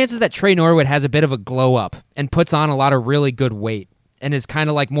 What are the chances that Trey Norwood has a bit of a glow up and puts on a lot of really good weight and is kind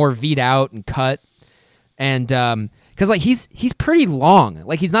of like more V'd out and cut? And because like he's pretty long,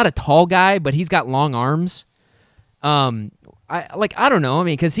 like he's not a tall guy, but he's got long arms. I don't know. I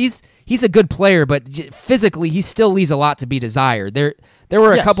mean, because he's a good player, but physically he still leaves a lot to be desired. There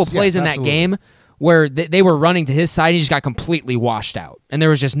were a couple plays in that game where they were running to his side, and he just got completely washed out, and there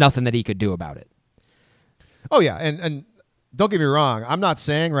was just nothing that he could do about it. Oh yeah, and don't get me wrong. I'm not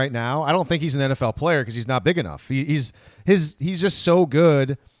saying right now I don't think he's an NFL player because he's not big enough. He's just so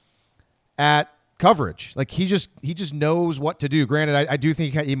good at coverage. Like he just knows what to do. Granted, I do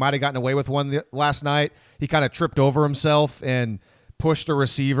think he might have gotten away with one last night. He kind of tripped over himself and pushed a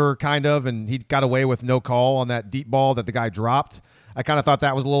receiver and he got away with no call on that deep ball that the guy dropped. I kind of thought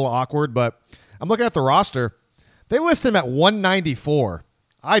that was a little awkward, but I'm looking at the roster. They list him at 194.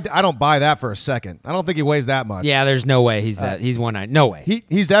 I don't buy that for a second. I don't think he weighs that much. Yeah, there's no way he's 190. No way.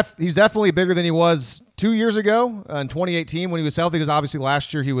 He's definitely bigger than he was 2 years ago in 2018 when he was healthy, because obviously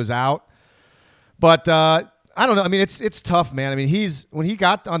last year he was out. But I don't know. I mean, it's tough, man. I mean, when he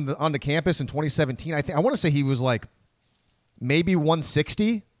got onto campus in 2017, I want to say he was like maybe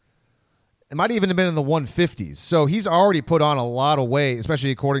 160. It might even have been in the 150s. So he's already put on a lot of weight, especially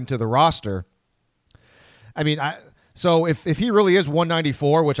according to the roster. I mean, so if he really is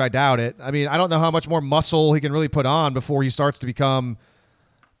 194, which I doubt it, I mean, I don't know how much more muscle he can really put on before he starts to become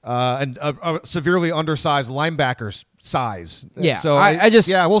a severely undersized linebacker's size. Yeah, so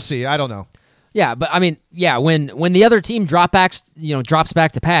we'll see. I don't know. Yeah, but I mean, when the other team drops back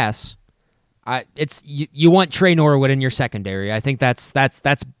to pass, you want Trey Norwood in your secondary. I think that's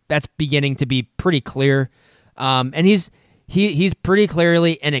beginning to be pretty clear, and he's pretty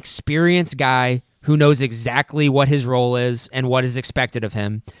clearly an experienced guy who knows exactly what his role is and what is expected of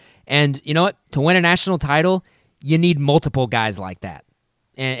him. And you know what? To win a national title, you need multiple guys like that.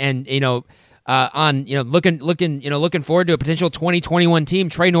 And looking forward to a potential 2021 team,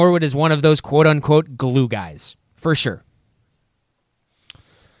 Trey Norwood is one of those quote unquote glue guys for sure.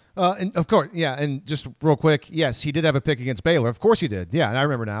 And of course, yeah. And just real quick, yes, he did have a pick against Baylor. Of course he did. Yeah, and I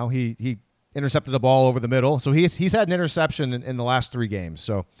remember now. He intercepted a ball over the middle, so he's had an interception in the last 3 games.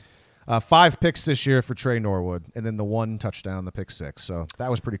 So 5 picks this year for Trey Norwood, and then the 1 touchdown, the pick 6. So that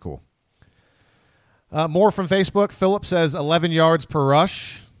was pretty cool. More from Facebook. Philip says 11 yards per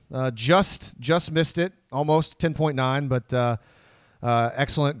rush. Just missed it, almost 10.9, but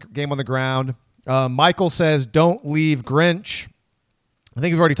excellent game on the ground. Michael says, don't leave Grinch. I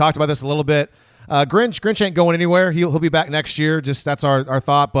think we've already talked about this a little bit. Grinch ain't going anywhere. He'll be back next year. Just that's our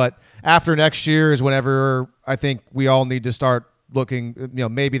thought. But after next year is whenever I think we all need to start looking.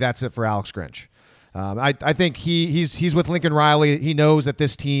 Maybe that's it for Alex Grinch. I think he's with Lincoln Riley. He knows that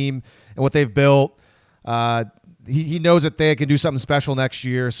this team and what they've built. He knows that they can do something special next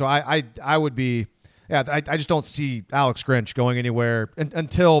year. So I would be. Yeah, I just don't see Alex Grinch going anywhere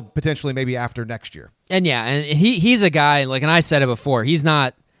until potentially maybe after next year. And he's a guy, like, and I said it before, Alex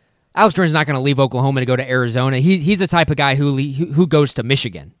Grinch is not going to leave Oklahoma to go to Arizona. He's the type of guy who goes to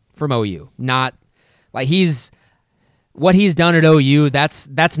Michigan from OU. Not like what he's done at OU.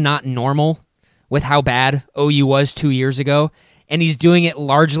 That's not normal with how bad OU was 2 years ago, and he's doing it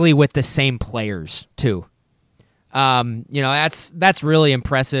largely with the same players too. That's really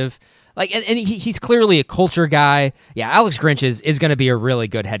impressive. Like, and he's clearly a culture guy. Yeah, Alex Grinch is going to be a really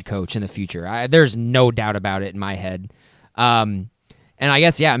good head coach in the future. There's no doubt about it in my head. And I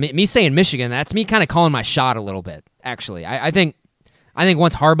guess, me saying Michigan, that's me kind of calling my shot a little bit, actually. I think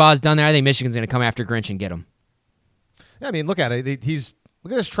once Harbaugh's done there, I think Michigan's going to come after Grinch and get him. Yeah, I mean, look at it.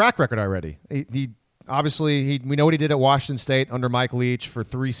 Look at his track record already. He obviously, we know what he did at Washington State under Mike Leach for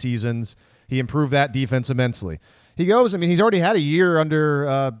 3 seasons. He improved that defense immensely. He's already had a year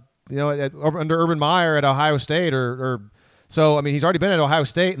under Urban Meyer at Ohio State, so he's already been at Ohio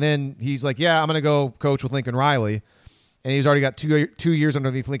State, and then he's like, I'm going to go coach with Lincoln Riley, and he's already got 2 years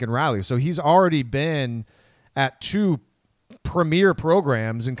underneath Lincoln Riley, so he's already been at 2 premier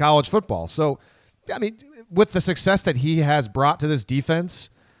programs in college football. So, with the success that he has brought to this defense,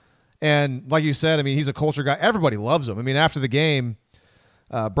 and like you said, he's a culture guy. Everybody loves him. After the game,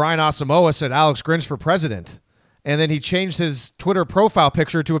 Brian Asamoah said Alex Grinch for president. And then he changed his Twitter profile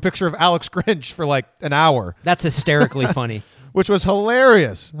picture to a picture of Alex Grinch for like an hour. That's hysterically funny. Which was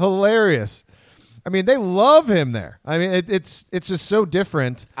hilarious. I mean, they love him there. I mean, it's just so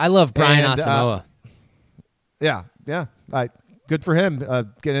different. I love Brian And, Asamoah. Yeah. Good for him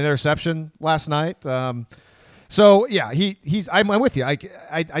getting an interception last night. So yeah, I'm with you.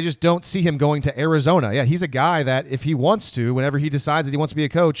 I just don't see him going to Arizona. Yeah, he's a guy that if he wants to, whenever he decides that he wants to be a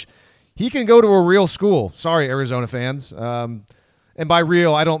coach, he can go to a real school. Sorry, Arizona fans. And by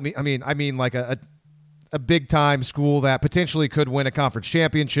real, I don't mean. I mean like a big time school that potentially could win a conference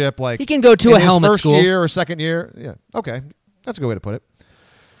championship. Like He can go to in a his helmet first school. year or second year. Yeah, okay, that's a good way to put it.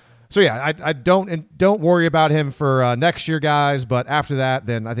 So yeah, I don't worry about him for next year, guys. But after that,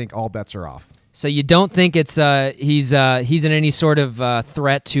 then I think all bets are off. So you don't think it's he's in any sort of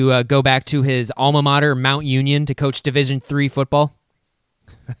threat to go back to his alma mater, Mount Union, to coach Division III football?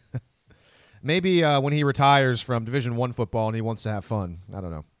 Maybe when he retires from Division I football and he wants to have fun. I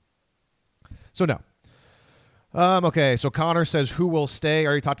don't know. So no. Okay, so Connor says who will stay. I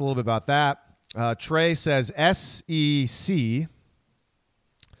already talked a little bit about that. Trey says SEC.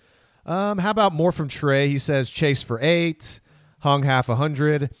 How about more from Trey? He says Chase for 8, hung half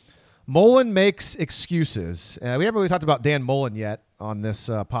 100. Mullen makes excuses. We haven't really talked about Dan Mullen yet on this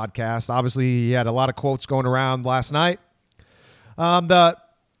podcast. Obviously, he had a lot of quotes going around last night.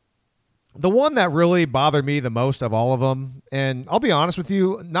 The one that really bothered me the most of all of them, and I'll be honest with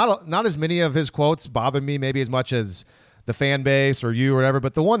you, not as many of his quotes bothered me maybe as much as the fan base or you or whatever,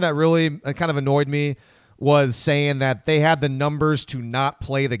 but the one that really kind of annoyed me was saying that they had the numbers to not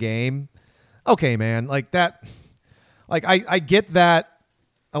play the game. Okay, man, like that. Like I get that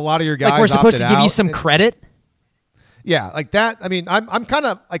a lot of your guys Like we're supposed to give you some and, credit? Yeah, like that. I mean, I'm kind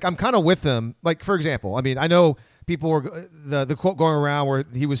of with them. Like for example, I mean, I know people were the quote going around where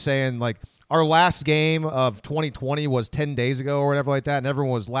he was saying like our last game of 2020 was 10 days ago or whatever like that, and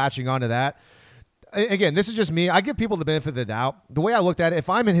everyone was latching onto that. Again, this is just me. I give people the benefit of the doubt. The way I looked at it, if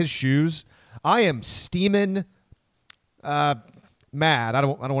I'm in his shoes, I am steaming mad. I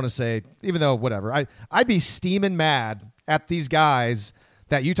don't want to say, even though whatever. I'd be steaming mad at these guys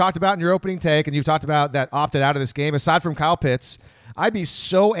that you talked about in your opening take and you've talked about that opted out of this game. Aside from Kyle Pitts, I'd be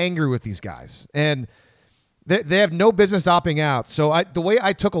so angry with these guys. And they have no business opting out. So the way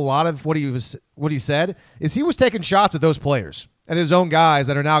I took a lot of what he said is he was taking shots at those players and his own guys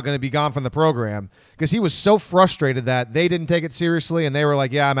that are now going to be gone from the program because he was so frustrated that they didn't take it seriously and they were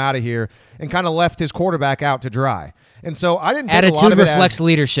like, yeah, I'm out of here, and kind of left his quarterback out to dry. And so I didn't take a lot of it reflects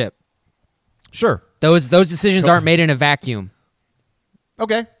leadership. Sure. Those decisions aren't made in a vacuum.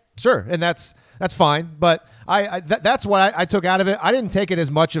 Okay, sure. And that's fine. But that's what I took out of it. I didn't take it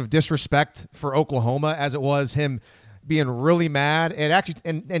as much of disrespect for Oklahoma as it was him being really mad and actually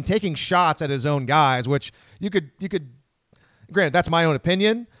and taking shots at his own guys, which you could granted, that's my own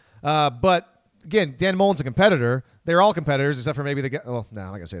opinion. But again, Dan Mullen's a competitor. They're all competitors except for maybe no, I'm not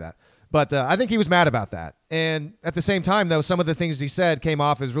going to say that. But I think he was mad about that. And at the same time, though, some of the things he said came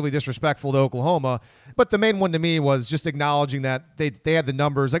off as really disrespectful to Oklahoma. But the main one to me was just acknowledging that they had the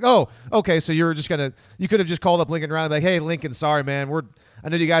numbers. Like, oh, okay, so you could have just called up Lincoln Riley like, hey, Lincoln, sorry, man. I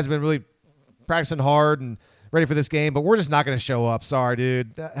know you guys have been really practicing hard and ready for this game, but we're just not going to show up. Sorry,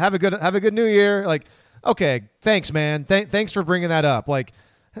 dude. Have a good New Year. Like, okay, thanks, man. Thanks for bringing that up. Like,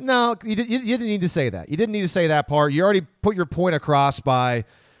 no, you didn't need to say that. You didn't need to say that part. You already put your point across by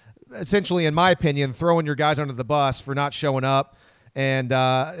essentially, in my opinion, throwing your guys under the bus for not showing up, and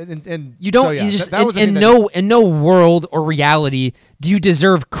you don't. So, yeah, you just that was in no world or reality do you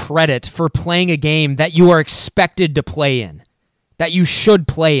deserve credit for playing a game that you are expected to play in, that you should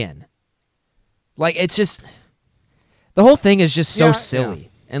play in. Like it's just the whole thing is just so silly,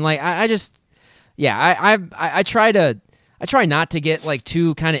 and like I try not to get like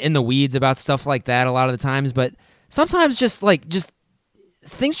too kind of in the weeds about stuff like that a lot of the times, but sometimes just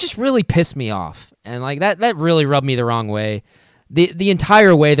things just really piss me off, and like that really rubbed me the wrong way. The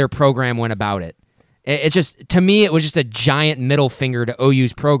entire way their program went about it, it's just, to me, it was just a giant middle finger to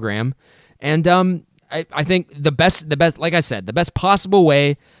OU's program, and I think the best, like I said, the best possible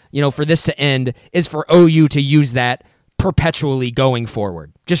way, for this to end is for OU to use that perpetually going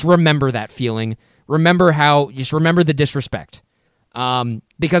forward. Just remember that feeling. Remember the disrespect.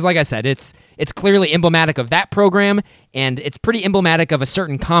 Because like I said, it's clearly emblematic of that program, and it's pretty emblematic of a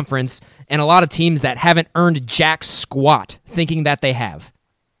certain conference and a lot of teams that haven't earned jack squat thinking that they have.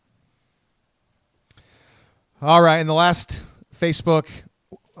 All right, and the last Facebook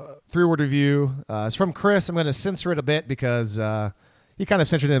three-word review is from Chris. I'm going to censor it a bit because he kind of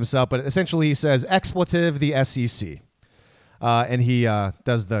censored it himself, but essentially he says, expletive the SEC. And he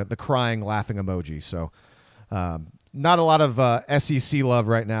does the crying, laughing emoji. So not a lot of SEC love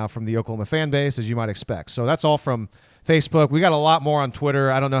right now from the Oklahoma fan base, as you might expect. So that's all from Facebook. We got a lot more on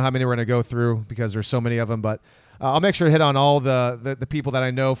Twitter. I don't know how many we're going to go through because there's so many of them, but I'll make sure to hit on all the people that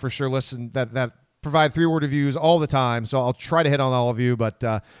I know for sure listen that provide 3-word reviews all the time. So I'll try to hit on all of you. But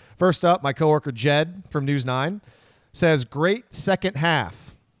first up, my coworker Jed from News 9 says, great second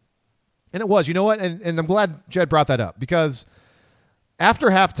half. And it was, you know what? And I'm glad Jed brought that up because after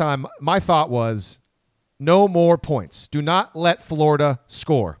halftime, my thought was no more points. Do not let Florida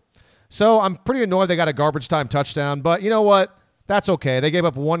score. So I'm pretty annoyed they got a garbage time touchdown, but you know what? That's okay. They gave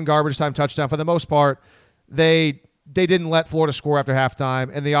up one garbage time touchdown. For the most part, they didn't let Florida score after halftime,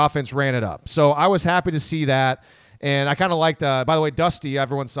 and the offense ran it up. So I was happy to see that, and I kind of liked, by the way, Dusty,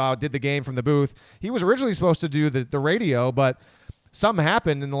 everyone saw, did the game from the booth. He was originally supposed to do the radio, but something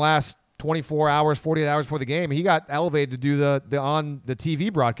happened in the last 24 hours, 48 hours before the game. He got elevated to do the on the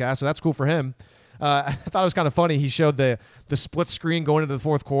TV broadcast, so that's cool for him. I thought it was kind of funny. He showed the split screen going into the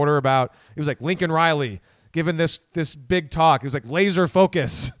fourth quarter about, it was like Lincoln Riley giving this big talk. It was like laser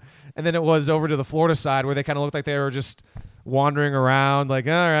focus. And then it was over to the Florida side where they kind of looked like they were just wandering around like,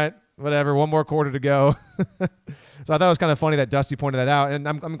 all right, whatever, one more quarter to go. So I thought it was kind of funny that Dusty pointed that out. And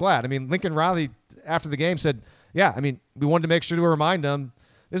I'm glad. I mean, Lincoln Riley after the game said, yeah, I mean, we wanted to make sure to remind them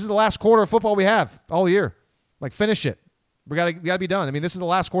this is the last quarter of football we have all year. Like, finish it. We gotta be done. I mean, this is the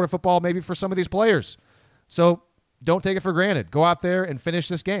last quarter of football maybe for some of these players. So don't take it for granted. Go out there and finish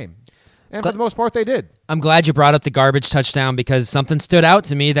this game. And for the most part, they did. I'm glad you brought up the garbage touchdown because something stood out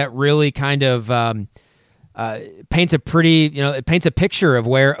to me that really kind of paints a picture of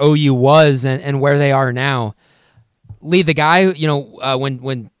where OU was and where they are now. Lee, the guy,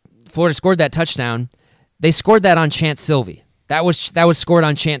 when Florida scored that touchdown, they scored that on Chance Sylvie. That was scored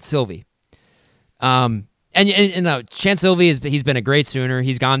on Chance Sylvie. And Chance Sylvie he's been a great Sooner.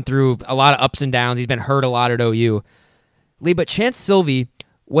 He's gone through a lot of ups and downs. He's been hurt a lot at OU. Lee, but Chance Sylvie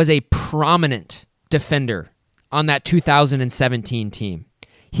was a prominent defender on that 2017 team.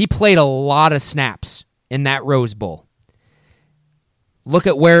 He played a lot of snaps in that Rose Bowl. Look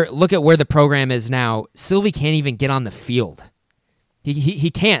at where the program is now. Sylvie can't even get on the field.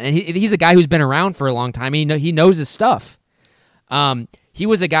 He can't, and he's a guy who's been around for a long time. And he knows his stuff. He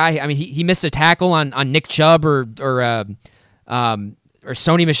was a guy. I mean, he missed a tackle on Nick Chubb or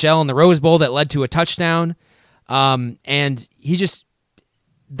Sony Michel in the Rose Bowl that led to a touchdown. And he just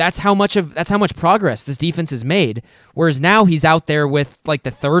that's how much progress this defense has made. Whereas now he's out there with like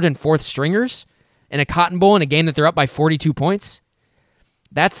the third and fourth stringers in a Cotton Bowl in a game that they're up by 42 points.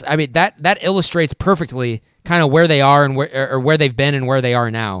 That illustrates perfectly kind of where they are and where they've been and where they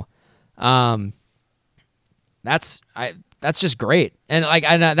are now. That's just great. And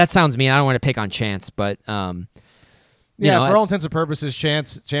that sounds mean. I don't want to pick on Chance, but for all intents and purposes,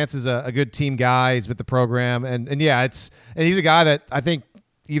 Chance is a good team guy. He's with the program, and he's a guy that I think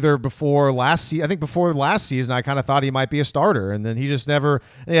before last season, I kind of thought he might be a starter, and then he just never.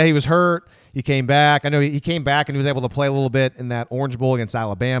 Yeah, he was hurt. He came back. I know he came back and he was able to play a little bit in that Orange Bowl against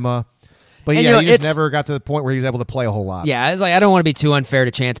Alabama. But he just never got to the point where he was able to play a whole lot. Yeah, it's like I don't want to be too unfair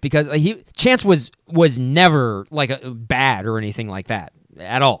to Chance because Chance was never like bad or anything like that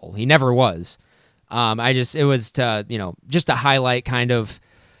at all. He never was. It was to just to highlight kind of,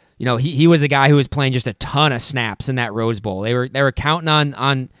 he was a guy who was playing just a ton of snaps in that Rose Bowl. They were counting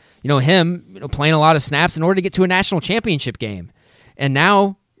on him playing a lot of snaps in order to get to a national championship game, and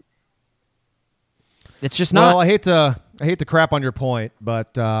now it's just not. Well, I hate to crap on your point,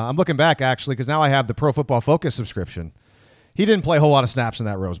 but I'm looking back, actually, because now I have the Pro Football Focus subscription. He didn't play a whole lot of snaps in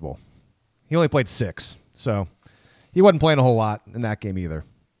that Rose Bowl. He only played 6, so he wasn't playing a whole lot in that game either.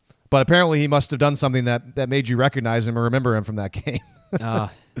 But apparently he must have done something that made you recognize him or remember him from that game.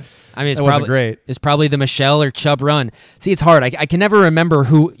 It's probably great. It's probably the Michelle or Chubb run. See, it's hard. I can never remember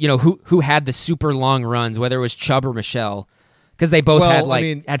who had the super long runs, whether it was Chubb or Michelle. Because they both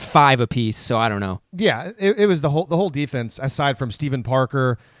had 5 apiece, so I don't know. Yeah, it was the whole defense, aside from Stephen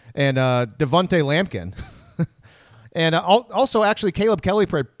Parker and Devontae Lampkin. And also, actually, Caleb Kelly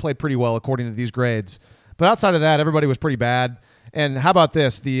played pretty well, according to these grades. But outside of that, everybody was pretty bad. And how about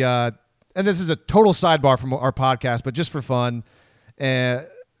this? And this is a total sidebar from our podcast, but just for fun.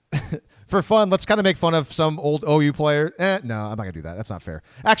 For fun, let's kind of make fun of some old OU player. No, I'm not going to do that. That's not fair.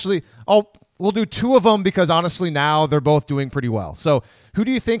 Actually, we'll do 2 of them because honestly now they're both doing pretty well. So who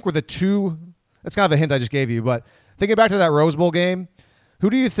do you think were the 2? That's kind of a hint I just gave you, but thinking back to that Rose Bowl game,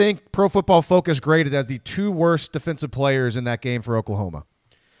 who do you think Pro Football Focus graded as the 2 worst defensive players in that game for Oklahoma?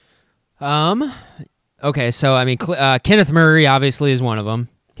 Okay, so I mean Kenneth Murray obviously is one of them.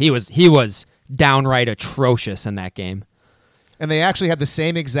 He was downright atrocious in that game. and they actually had the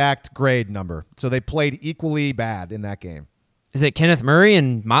same exact grade number. So they played equally bad in that game. Is it Kenneth Murray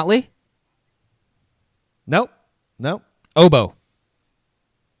and Motley? Nope. Oboe.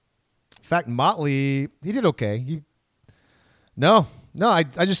 In fact, Motley, he did okay. No, I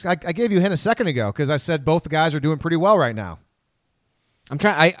gave you a hint a second ago because I said both the guys are doing pretty well right now. I'm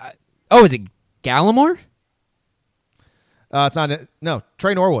trying. Is it Gallimore? It's not. No,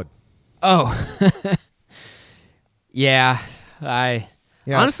 Trey Norwood. Oh, yeah.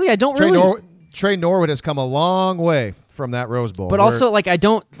 Honestly, I don't really. Trey Norwood has come a long way from that Rose Bowl. But also, I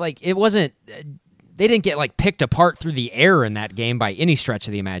don't it wasn't. They didn't get picked apart through the air in that game by any stretch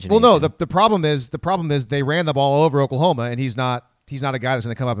of the imagination. Well, no. The problem is they ran the ball all over Oklahoma, and he's not a guy that's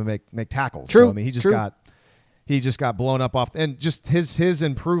going to come up and make tackles. True. So, I mean, he just got blown up off, and just his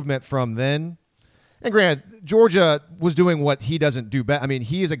improvement from then. And granted, Georgia was doing what he doesn't do best. I mean,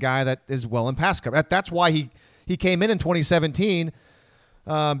 he is a guy that is well in pass cover. That's why he came in 2017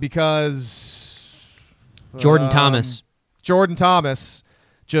 because Jordan Thomas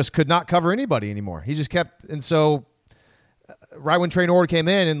just could not cover anybody anymore. He just kept, and so right when Trey Norwood came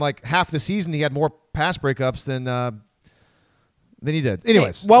in, and half the season he had more pass breakups than he did.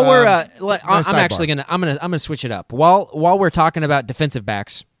 Anyways, hey, while we're I'm gonna switch it up. While we're talking about defensive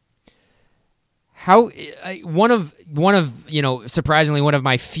backs, how one of surprisingly one of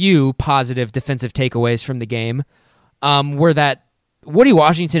my few positive defensive takeaways from the game were that Woody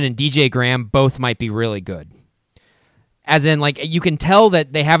Washington and DJ Graham both might be really good. As in, you can tell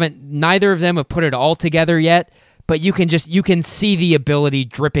that neither of them have put it all together yet, but you can see the ability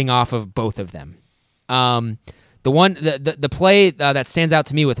dripping off of both of them. The play that stands out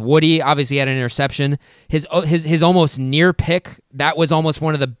to me with Woody, obviously had an interception. His almost near pick, that was almost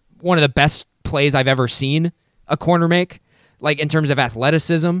one of the best plays I've ever seen a corner make, in terms of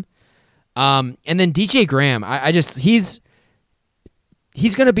athleticism. And then DJ Graham,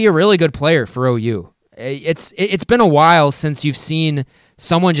 he's going to be a really good player for OU. It's been a while since you've seen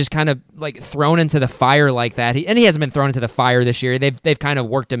someone just kind of thrown into the fire like that. And he hasn't been thrown into the fire this year. They've kind of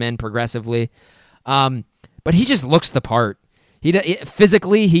worked him in progressively. But he just looks the part.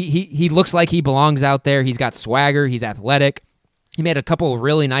 Physically, he looks like he belongs out there. He's got swagger. He's athletic. He made a couple of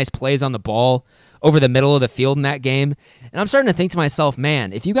really nice plays on the ball over the middle of the field in that game. And I'm starting to think to myself,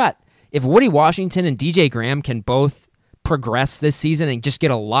 man, if Woody Washington and DJ Graham can both progress this season and just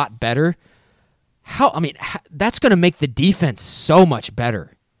get a lot better, that's going to make the defense so much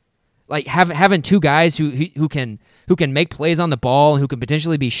better. Having two guys who can make plays on the ball, who can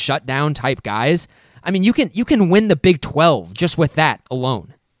potentially be shut down type guys. I mean, you can win the Big 12 just with that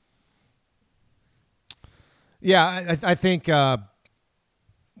alone. Yeah, I think the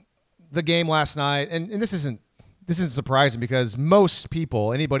game last night, and this isn't surprising because most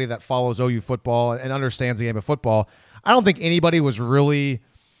people, anybody that follows OU football and understands the game of football, I don't think anybody was really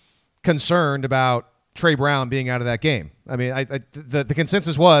concerned about Trey Brown being out of that game. I mean, the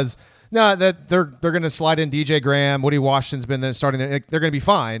consensus was that they're going to slide in DJ Graham, Woody Washington's been there starting there, they're going to be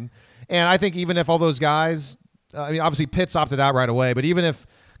fine. And I think even if all those guys, obviously Pitts opted out right away, but even if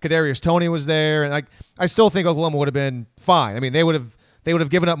Kadarius Toney was there, and I still think Oklahoma would have been fine. I mean, they would have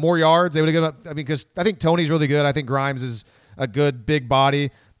given up more yards. They would have given up. I mean, because I think Toney's really good. I think Grimes is a good big body.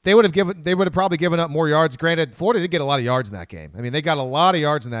 They would have probably given up more yards. Granted, Florida did get a lot of yards in that game. I mean, they got a lot of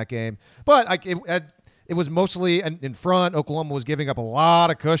yards in that game, but it was mostly in front. Oklahoma was giving up a lot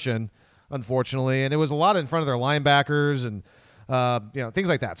of cushion, unfortunately, and it was a lot in front of their linebackers and things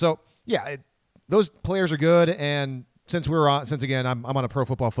like that. So yeah, those players are good. And since again I'm on a Pro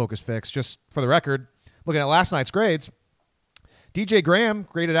Football Focus fix, just for the record, looking at last night's grades, DJ Graham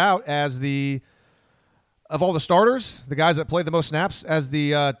graded out as of all the starters, the guys that played the most snaps, as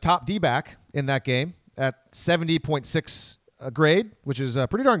the top D-back in that game at 70.6 grade, which is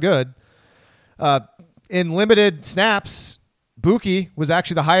pretty darn good. In limited snaps, Buki was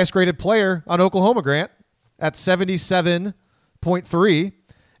actually the highest graded player on Oklahoma, Grant, at 77.3.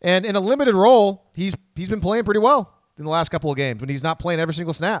 And in a limited role, he's been playing pretty well in the last couple of games when he's not playing every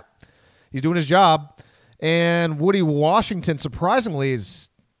single snap. He's doing his job. And Woody Washington, surprisingly, is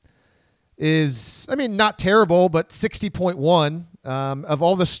not terrible, but 60.1. Of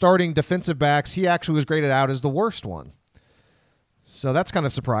all the starting defensive backs, he actually was graded out as the worst one. So that's kind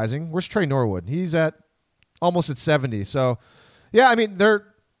of surprising. Where's Trey Norwood? He's almost at 70. So, yeah, I mean, but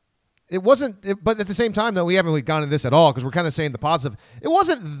at the same time, though, we haven't really gone into this at all because we're kind of saying the positive. It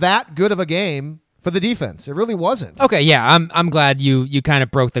wasn't that good of a game for the defense. It really wasn't. Okay, yeah, I'm glad you kind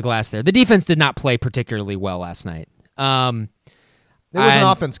of broke the glass there. The defense did not play particularly well last night. It was an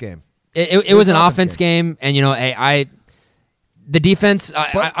offense game. It was an offense game, and The defense,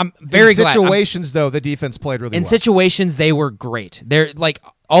 I'm very glad. In situations, though, the defense played really well. In situations, they were great. They're like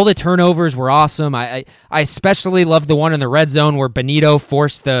all the turnovers were awesome. I especially loved the one in the red zone where Benito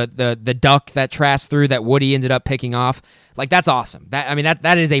forced the duck that Trask threw that Woody ended up picking off. Like that's awesome.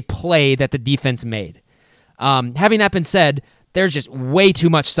 That is a play that the defense made. Having that been said, there's just way too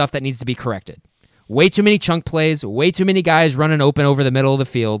much stuff that needs to be corrected. Way too many chunk plays. Way too many guys running open over the middle of the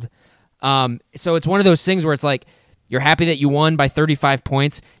field. So it's one of those things where it's like, you're happy that you won by 35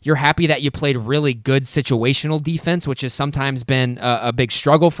 points. You're happy that you played really good situational defense, which has sometimes been a big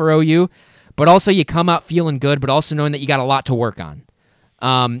struggle for OU. But also you come out feeling good, but also knowing that you got a lot to work on.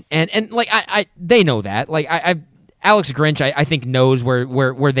 And like they know that. Like Alex Grinch, I think knows where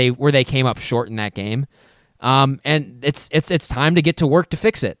they came up short in that game. And it's time to get to work to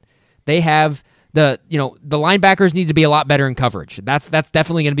fix it. They have. The linebackers need to be a lot better in coverage. That's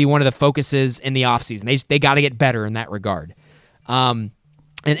definitely going to be one of the focuses in the offseason. They got to get better in that regard. And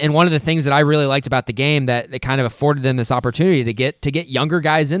one of the things that I really liked about the game that kind of afforded them this opportunity to get younger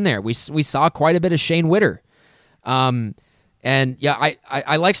guys in there. We saw quite a bit of Shane Witter. And yeah,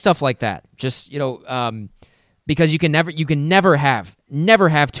 I like stuff like that. Just because you can never have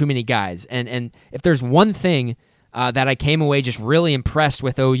too many guys. And if there's one thing that I came away just really impressed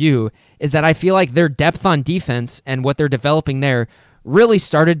with OU is that I feel like their depth on defense and what they're developing there really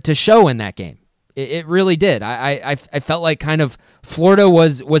started to show in that game. It really did. I felt like kind of Florida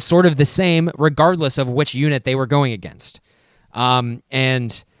was sort of the same regardless of which unit they were going against. I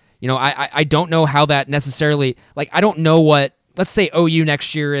don't know how that necessarily, like, I don't know what, let's say OU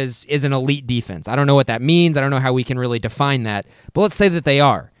next year is an elite defense. I don't know what that means. I don't know how we can really define that, but let's say that they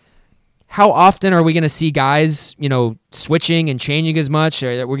are. How often are we going to see guys, switching and changing as much?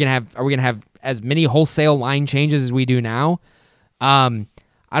 Are we going to have as many wholesale line changes as we do now?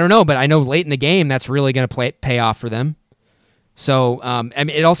 I don't know, but I know late in the game that's really going to pay off for them. So,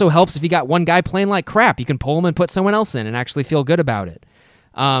 it also helps if you got one guy playing like crap. You can pull him and put someone else in and actually feel good about it.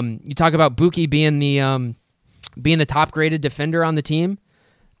 You talk about Buki being the top graded defender on the team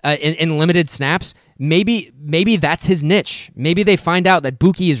in limited snaps. Maybe that's his niche. Maybe they find out that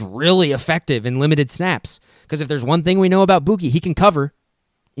Buki is really effective in limited snaps. Because if there's one thing we know about Buki, he can cover,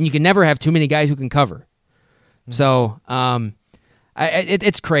 and you can never have too many guys who can cover. Mm-hmm. So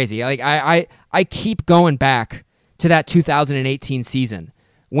it's crazy. Like I keep going back to that 2018 season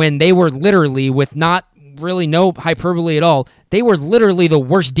when they were literally, with not really no hyperbole at all, they were literally the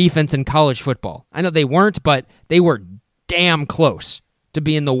worst defense in college football. I know they weren't, but they were damn close to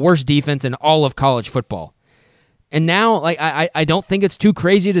being the worst defense in all of college football. And now, like I don't think it's too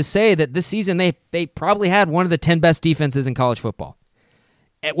crazy to say that this season they probably had one of the 10 best defenses in college football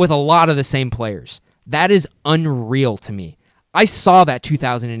with a lot of the same players. That is unreal to me. I saw that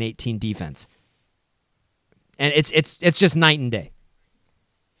 2018 defense, and it's just night and day.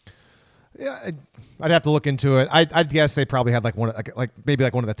 Yeah, I'd have to look into it. I'd guess they probably had maybe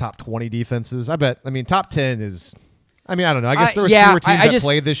one of the top 20 defenses. I bet. I mean, top 10 is. I mean, I don't know. I guess there was fewer teams that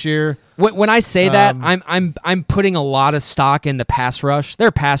played this year. When I say that, I'm putting a lot of stock in the pass rush.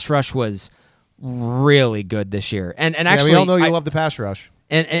 Their pass rush was really good this year, and actually, we all know you love the pass rush.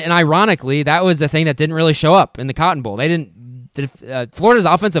 And ironically, that was the thing that didn't really show up in the Cotton Bowl. They didn't. Florida's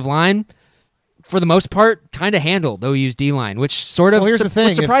offensive line, for the most part, kind of handled OU's D line, which sort of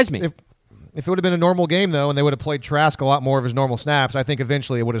surprised me. If it would have been a normal game though, and they would have played Trask a lot more of his normal snaps, I think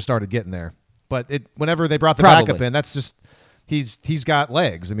eventually it would have started getting there. But whenever they brought the backup in, that's just he's got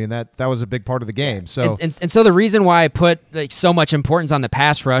legs. I mean that was a big part of the game. So and so the reason why I put so much importance on the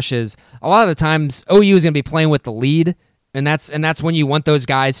pass rush is a lot of the times OU is going to be playing with the lead, and that's when you want those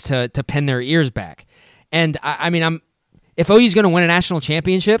guys to pin their ears back. And if OU is going to win a national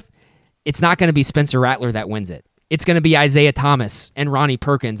championship, it's not going to be Spencer Rattler that wins it. It's going to be Isaiah Thomas and Ronnie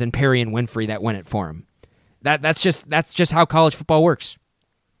Perkins and Perry and Winfrey that win it for him. That's just how college football works.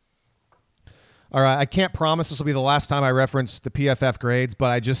 All right, I can't promise this will be the last time I reference the PFF grades, but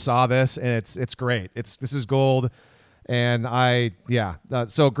I just saw this and it's great. This is gold, and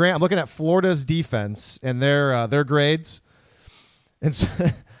so Grant, I'm looking at Florida's defense and their grades, and so,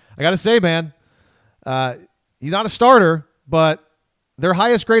 I got to say, man, he's not a starter, but their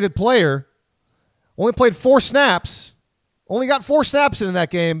highest graded player only played 4 snaps, only got 4 snaps in that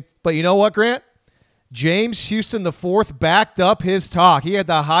game. But you know what, Grant? James Houston IV backed up his talk. He had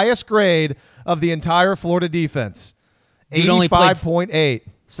the highest grade of the entire Florida defense, 85.8.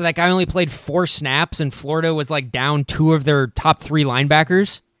 So that guy only played 4 snaps, and Florida was like down 2 of their top 3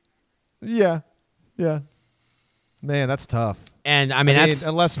 linebackers? Yeah. Man, that's tough. And I mean that's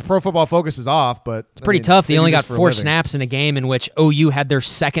unless Pro Football Focus is off, but it's pretty tough. They only got 4 snaps in a game in which OU had their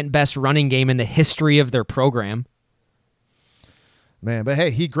second best running game in the history of their program. Man, but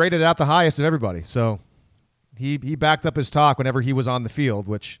hey, he graded out the highest of everybody. So he backed up his talk whenever he was on the field,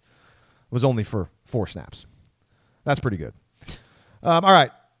 which was only for 4 snaps. That's pretty good. All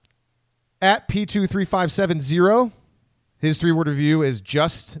right. At P23570, his 3-word review is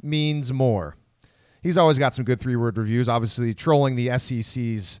just means more. He's always got some good 3-word reviews, obviously trolling the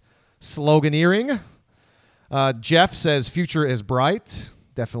SEC's sloganeering. Jeff says future is bright.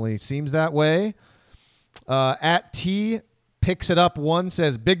 Definitely seems that way. At T picks it up 1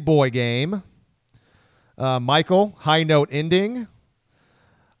 says big boy game. Michael, high note ending.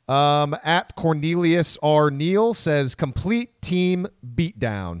 At Cornelius R. Neal says complete team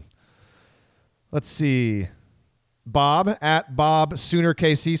beatdown. Let's see. Bob at Bob Sooner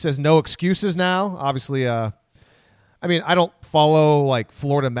KC says no excuses now. Obviously, I don't follow like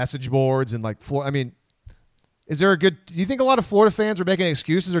Florida message boards and like is there do you think a lot of Florida fans are making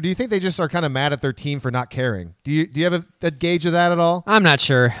excuses, or do you think they just are kind of mad at their team for not caring? Do you have a gauge of that at all? I'm not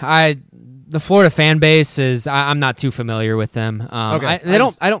sure. The Florida fan base I'm not too familiar with them. Okay.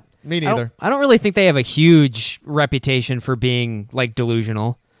 Me neither. I don't really think they have a huge reputation for being like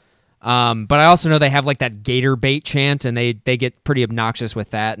delusional. But I also know they have like that Gator bait chant, and they get pretty obnoxious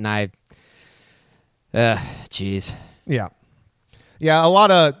with that. And geez. Yeah. A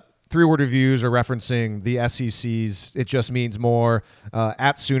lot of 3-word reviews are referencing the SEC's It Just Means More.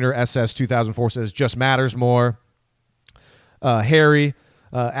 At Sooner SS 2004 says just matters more. Harry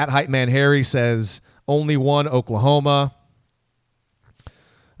at Hype Man Harry says only one Oklahoma.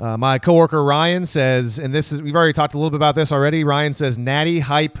 My coworker Ryan says, and we've already talked a little bit about this already. Ryan says, Natty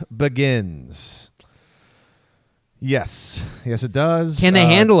hype begins. Yes, it does. Can they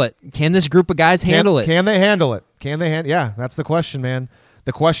handle it? Can this group of guys handle it? Can they handle it? Yeah, that's the question, man.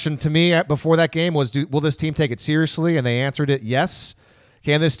 The question to me before that game was, will this team take it seriously? And they answered it, yes.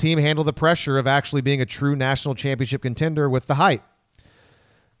 Can this team handle the pressure of actually being a true national championship contender with the hype?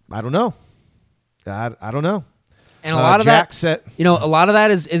 I don't know. I don't know. And a lot of a lot of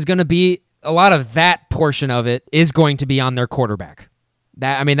that is going to be, a lot of that portion of it is going to be on their quarterback.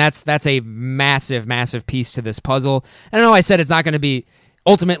 That's a massive, massive piece to this puzzle. I know I said it's not going to be,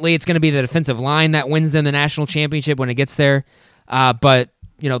 ultimately it's going to be the defensive line that wins them the national championship when it gets there. But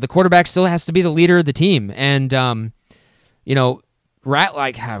the quarterback still has to be the leader of the team. And,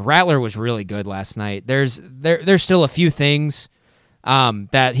 Rattler was really good last night. There's still a few things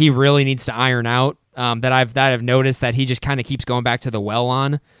that he really needs to iron out. That I've noticed that he just kind of keeps going back to the well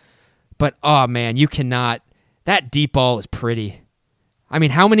on. But oh man, you cannot. That deep ball is pretty. I mean,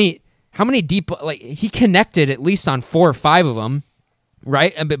 how many deep, like, he connected at least on 4 or 5 of them,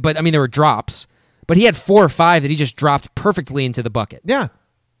 right? But I mean, there were drops, but he had 4 or 5 that he just dropped perfectly into the bucket. Yeah,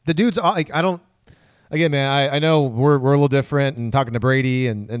 the dude's like, I don't. Again, man, I know we're a little different, and talking to Brady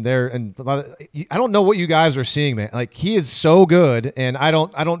and I don't know what you guys are seeing, man. Like, he is so good, and I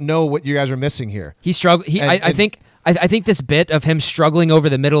don't know what you guys are missing here. He struggled. I think this bit of him struggling over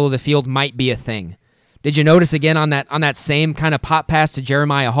the middle of the field might be a thing. Did you notice again on that same kind of pop pass to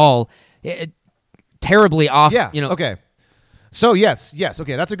Jeremiah Hall, terribly off? Yeah. Okay. So yes.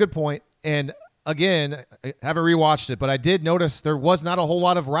 Okay, that's a good point. And again, I haven't rewatched it, but I did notice there was not a whole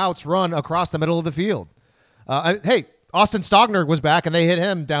lot of routes run across the middle of the field. Hey, Austin Stogner was back, and they hit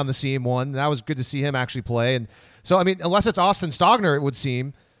him down the seam one. That was good to see him actually play. And so, I mean, unless it's Austin Stogner, it would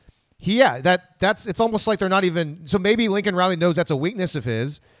seem. It's almost like they're not even. So maybe Lincoln Riley knows that's a weakness of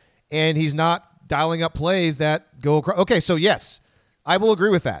his, and he's not dialing up plays that go across. Okay, so yes, I will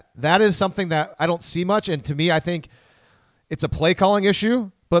agree with that. That is something that I don't see much, and to me, I think it's a play calling issue.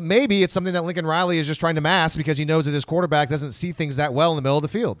 But maybe it's something that Lincoln Riley is just trying to mask because he knows that his quarterback doesn't see things that well in the middle of the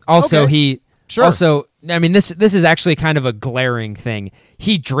field. Also, okay. I mean, this is actually kind of a glaring thing.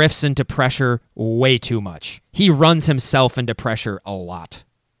 He drifts into pressure way too much. He runs himself into pressure a lot.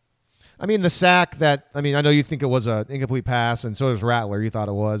 I mean, the sack I know you think it was an incomplete pass, and so does Rattler. You thought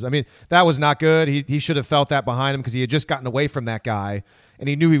it was. I mean, that was not good. He should have felt that behind him because he had just gotten away from that guy, and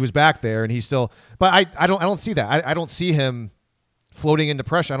he knew he was back there, and he still. But I don't see that. I don't see him floating into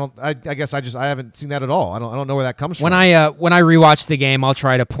pressure. I guess I haven't seen that at all. I don't know where that comes from. When I rewatch the game, I'll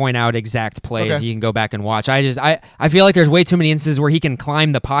try to point out exact plays. Okay. You can go back and watch. I feel like there's way too many instances where he can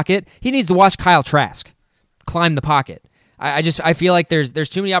climb the pocket. He needs to watch Kyle Trask climb the pocket. I feel like there's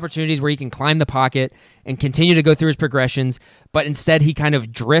too many opportunities where he can climb the pocket and continue to go through his progressions, but instead he kind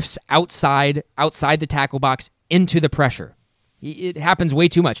of drifts outside the tackle box into the pressure. It happens way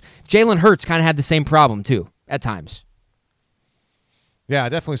too much. Jalen Hurts kind of had the same problem too at times. Yeah, I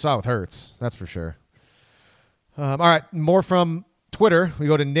definitely saw it with Hurts. That's for sure. All right, more from Twitter. We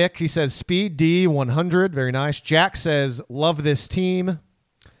go to Nick. He says, Speed D 100. Very nice. Jack says, love this team.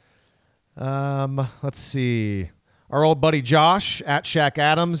 Let's see. Our old buddy Josh at Shaq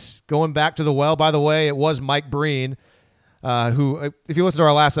Adams going back to the well. By the way, it was Mike Breen, who, if you listen to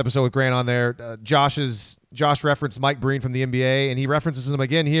our last episode with Grant on there, Josh referenced Mike Breen from the NBA, and he references him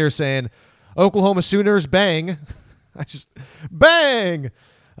again here saying, Oklahoma Sooners, bang. Bang!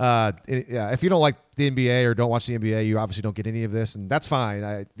 Yeah, if you don't like the NBA or don't watch the NBA, you obviously don't get any of this, and that's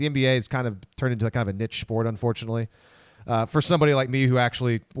fine. The NBA is kind of turned into kind of a niche sport, unfortunately. For somebody like me who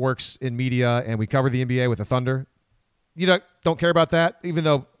actually works in media and we cover the NBA with the Thunder, you don't care about that, even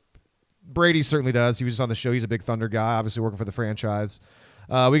though Brady certainly does. He was just on the show. He's a big Thunder guy, obviously working for the franchise.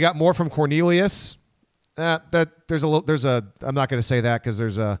 We got more from Cornelius. I'm not going to say that because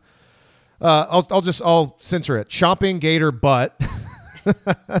there's a. I'll censor it. Chomping Gator butt.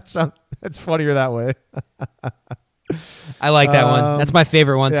 That's funnier that way. I like that one. That's my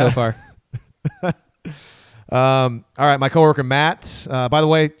favorite one so far. All right, my coworker Matt. By the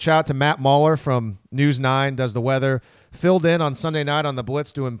way, shout out to Matt Mahler from News 9, does the weather. Filled in on Sunday night on the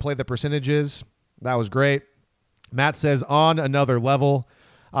Blitz doing play the percentages. That was great. Matt says on another level,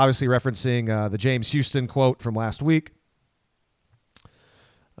 obviously referencing the James Houston quote from last week.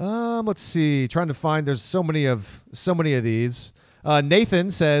 Let's see. Trying to find. There's so many of these.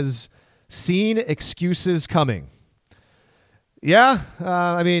 Nathan says, "Seen excuses coming." Yeah,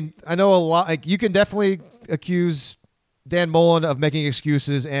 I mean, I know a lot. Like, you can definitely accuse Dan Mullen of making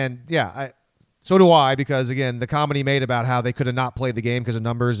excuses, and yeah, so do I, because again, the comment he made about how they could have not played the game because of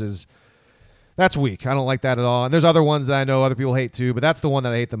numbers that's weak. I don't like that at all. And there's other ones that I know other people hate too, but that's the one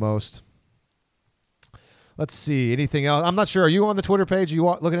that I hate the most. Let's see. Anything else? I'm not sure. Are you on the Twitter page? Are you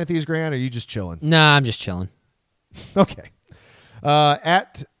looking at these, Grant, or are you just chilling? Nah, I'm just chilling. Okay.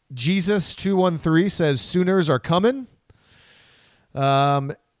 At Jesus213 says Sooners are coming.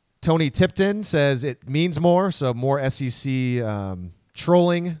 Tony Tipton says it means more, so more SEC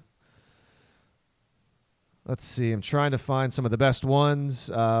trolling. Let's see. I'm trying to find some of the best ones.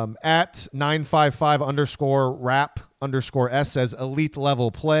 At 955_rap_S says elite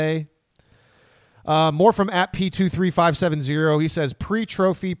level play. More from at P23570. He says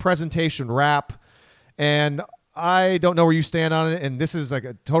pre-trophy presentation rap. And I don't know where you stand on it. And this is like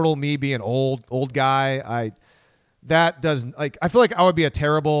a total me being old guy. I feel like I would be a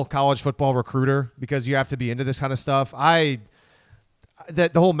terrible college football recruiter because you have to be into this kind of stuff.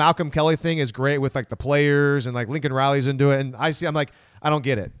 The whole Malcolm Kelly thing is great with like the players and like Lincoln Riley's into it. And I'm like, I don't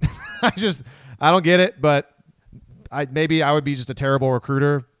get it. I don't get it, but maybe I would be just a terrible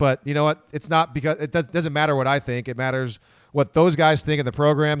recruiter, but you know what? It's not, because it doesn't matter what I think. It matters what those guys think in the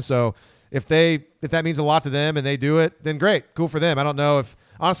program. So if that means a lot to them and they do it, then great, cool for them. I don't know if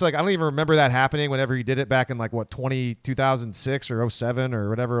honestly, like, I don't even remember that happening whenever he did it back in like 2006 or 07 or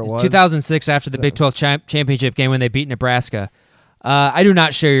whatever it was. 2006 after the Big 12 championship game when they beat Nebraska. I do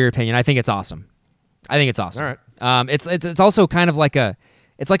not share your opinion. I think it's awesome. All right. It's also kind of like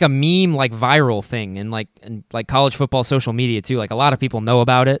it's like a meme, like viral thing in like college football social media too. Like a lot of people know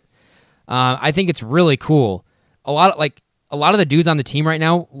about it. I think it's really cool. A lot of the dudes on the team right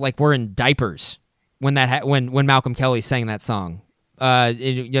now like were in diapers when when Malcolm Kelly sang that song.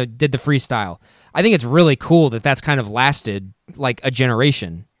 Did the freestyle. I think it's really cool that that's kind of lasted like a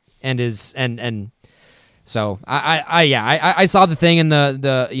generation and so I saw the thing in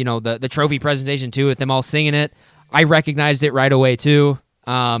the trophy presentation too with them all singing it. I recognized it right away too.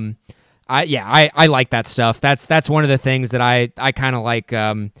 I like that stuff. That's one of the things that I kind of like.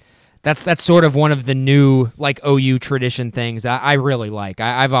 That's sort of one of the new like OU tradition things that I really like.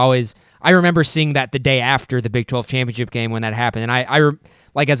 I remember seeing that the day after the Big 12 championship game when that happened, and I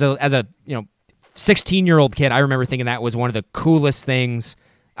like as a 16-year-old kid, I remember thinking that was one of the coolest things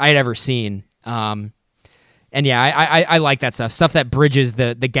I had ever seen. And yeah, I like that stuff that bridges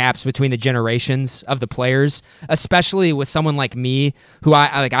the gaps between the generations of the players, especially with someone like me who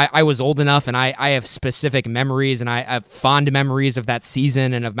I was old enough and I have specific memories and I have fond memories of that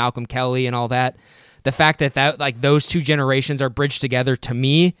season and of Malcolm Kelly and all that. The fact that like those two generations are bridged together to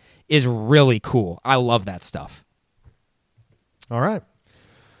me is really cool. I love that stuff. All right.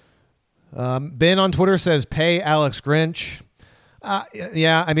 Ben on Twitter says pay Alex Grinch.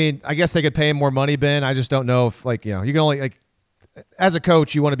 Yeah, I mean, I guess they could pay him more money, Ben. I just don't know if, you can only, as a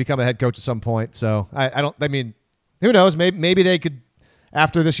coach, you want to become a head coach at some point. So I mean, who knows? Maybe they could,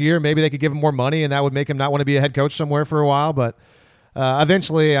 after this year, maybe they could give him more money and that would make him not want to be a head coach somewhere for a while. But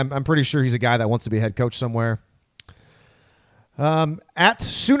eventually, I'm pretty sure he's a guy that wants to be a head coach somewhere. At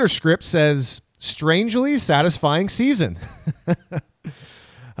Sooner Script says, strangely satisfying season.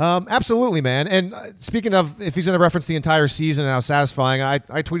 Absolutely, man. And speaking of, if he's going to reference the entire season and how satisfying, I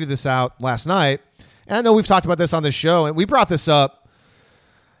tweeted this out last night. And I know we've talked about this on this show, and we brought this up,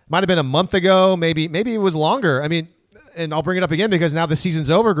 might have been a month ago, maybe it was longer. I mean, and I'll bring it up again because now the season's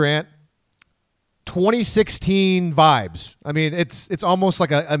over, Grant. 2016 vibes. I mean, it's almost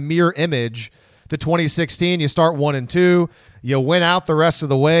like a mirror image to 2016. You start 1-2, you win out the rest of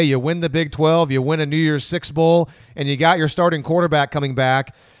the way, you win the Big 12, you win a New Year's Six Bowl, and you got your starting quarterback coming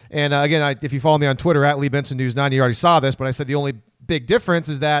back. And again, if you follow me on Twitter at Lee Benson News 9, you already saw this, but I said the only big difference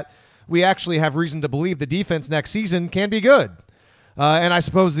is that we actually have reason to believe the defense next season can be good. And I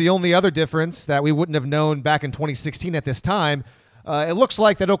suppose the only other difference that we wouldn't have known back in 2016 at this time, it looks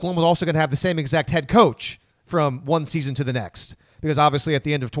like that Oklahoma is also going to have the same exact head coach from one season to the next. Because obviously at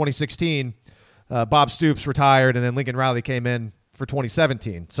the end of 2016, Bob Stoops retired and then Lincoln Riley came in for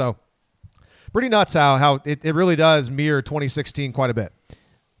 2017. So pretty nuts how it really does mirror 2016 quite a bit.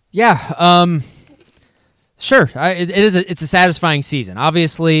 Yeah, sure. It's a satisfying season.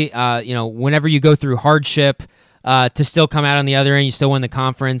 Obviously, whenever you go through hardship, to still come out on the other end, you still win the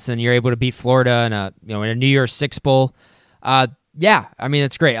conference, and you're able to beat Florida in a New Year's Six Bowl. Yeah, I mean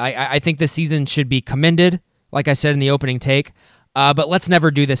it's great. I think this season should be commended, like I said in the opening take. But let's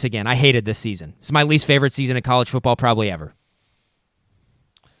never do this again. I hated this season. It's my least favorite season of college football probably ever.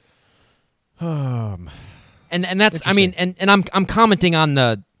 And that's I'm commenting on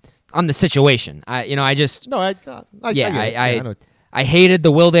the situation. I hated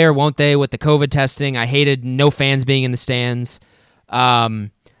the will there, won't they with the COVID testing. I hated no fans being in the stands.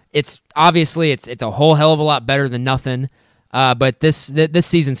 It's obviously it's a whole hell of a lot better than nothing. But this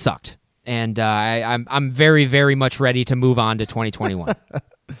season sucked, and I'm very, very much ready to move on to 2021.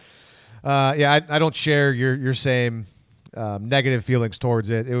 I don't share your same negative feelings towards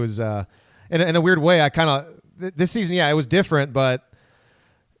it. It was in a weird way. I kind of this season, it was different, but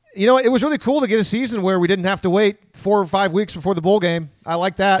it was really cool to get a season where we didn't have to wait 4 or 5 weeks before the bowl game. I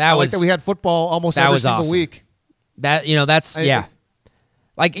like that. I like that we had football almost every single week. I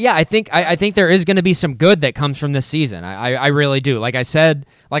think there is going to be some good that comes from this season. I really do. Like I said,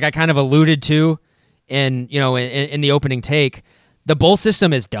 like I kind of alluded to in the opening take, the bowl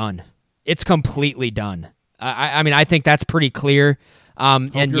system is done. It's completely done. I think that's pretty clear.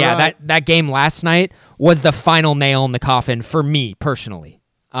 Right. That game last night was the final nail in the coffin for me personally.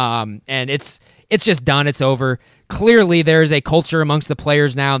 And it's just done. It's over. Clearly, there is a culture amongst the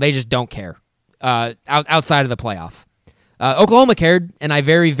players now. They just don't care outside of the playoff. Oklahoma cared, and I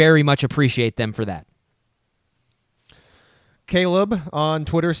very, very much appreciate them for that. Caleb on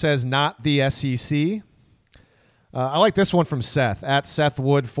Twitter says, not the SEC. I like this one from Seth, at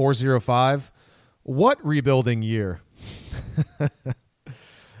SethWood405. What rebuilding year?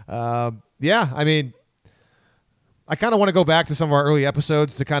 I mean, I kind of want to go back to some of our early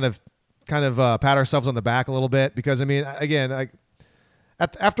episodes to kind of pat ourselves on the back a little bit because, I mean, again,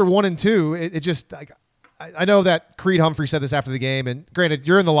 after 1 and 2, it just I know that Creed Humphrey said this after the game, and granted,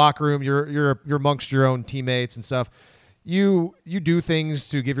 you're in the locker room, you're amongst your own teammates and stuff. You do things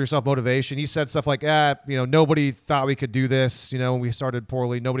to give yourself motivation. He said stuff like, nobody thought we could do this. When we started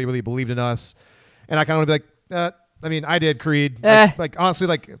poorly, nobody really believed in us. And I kind of want to be like, I did, Creed.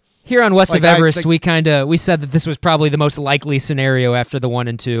 Honestly, here on West of Everest, we said that this was probably the most likely scenario after the 1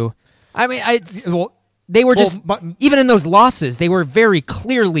 and 2. I mean, even in those losses, they were very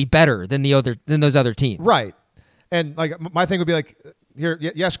clearly better than those other teams. Right. And my thing would be like, here,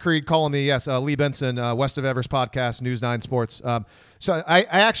 yes, Creed, calling me, yes, Lee Benson, West of Everest podcast, News 9 Sports. So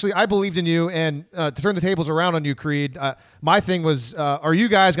I believed in you, and to turn the tables around on you, Creed, my thing was, are you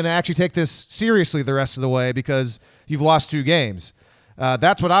guys going to actually take this seriously the rest of the way because you've lost 2 games?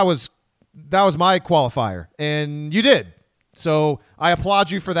 That was my qualifier, and you did. So I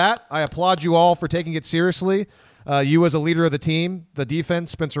applaud you for that. I applaud you all for taking it seriously. You as a leader of the team, the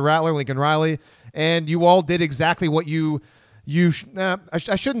defense, Spencer Rattler, Lincoln Riley, and you all did exactly what I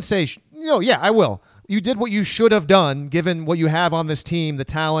shouldn't say, I will. You did what you should have done given what you have on this team, the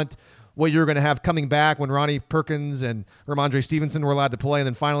talent, what you're going to have coming back when Ronnie Perkins and Ramondre Stevenson were allowed to play, and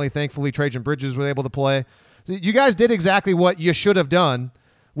then finally, thankfully, Trajan Bridges was able to play. So you guys did exactly what you should have done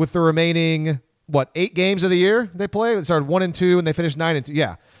with the remaining 8 games of the year they play. It started 1 and 2, and they finished 9 and 2.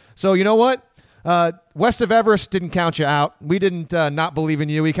 Yeah. So you know what? West of Everest didn't count you out. We didn't not believe in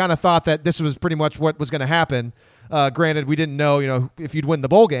you. We kind of thought that this was pretty much what was going to happen. Granted, we didn't know, if you'd win the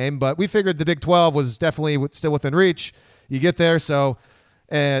bowl game, but we figured the Big 12 was definitely still within reach. You get there, so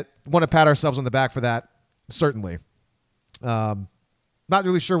want to pat ourselves on the back for that, certainly. Not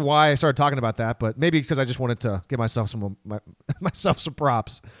really sure why I started talking about that, but maybe because I just wanted to give myself some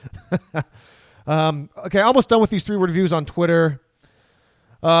props. Okay, almost done with these 3 reviews on Twitter.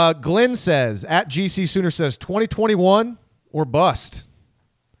 Glenn says, at GC Sooner says, 2021 or bust.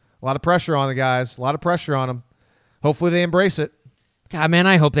 A lot of pressure on the guys. A lot of pressure on them. Hopefully they embrace it. God, man,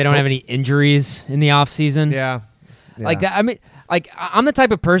 I hope they don't have any injuries in the offseason. Yeah. Like that. I mean, like I'm the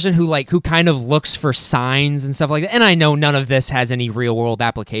type of person who kind of looks for signs and stuff like that. And I know none of this has any real world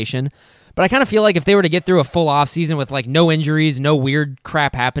application, but I kind of feel like if they were to get through a full off season with like no injuries, no weird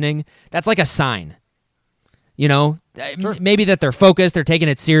crap happening, that's like a sign. You know, Sure. Maybe that they're focused, they're taking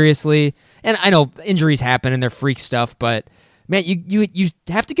it seriously. And I know injuries happen and they're freak stuff, but man, you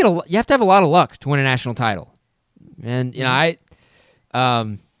have to have a lot of luck to win a national title. And you know,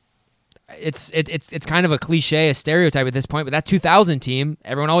 it's kind of a cliche, a stereotype at this point, but that 2000 team,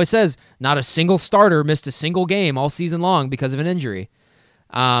 everyone always says not a single starter missed a single game all season long because of an injury.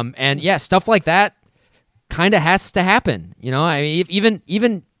 And yeah, stuff like that kind of has to happen. You know, I mean,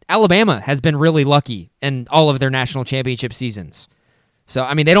 even Alabama has been really lucky in all of their national championship seasons. So,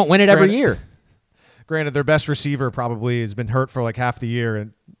 I mean, they don't win it every year. Granted, their best receiver probably has been hurt for like half the year,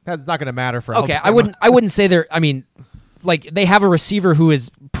 and that's not going to matter for Okay, Alabama. I wouldn't say they're. I mean, like they have a receiver who is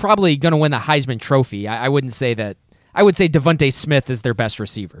probably going to win the Heisman Trophy. I wouldn't say that. I would say Devontae Smith is their best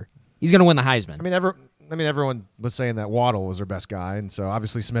receiver. He's going to win the Heisman. I mean, everyone was saying that Waddle was their best guy, and so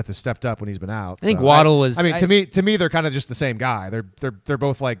obviously Smith has stepped up when he's been out. I think Waddle was. I mean, to me, they're kind of just the same guy. They're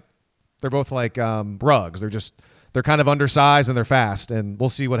both like rugs. They're kind of undersized and they're fast, and we'll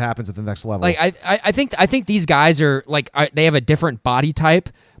see what happens at the next level. Like I think these guys are they have a different body type,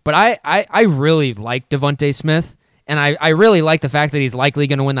 but I really like Devontae Smith, and I really like the fact that he's likely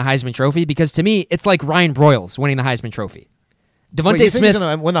going to win the Heisman Trophy because to me it's like Ryan Broyles winning the Heisman Trophy. Devontae Wait, you think Smith he's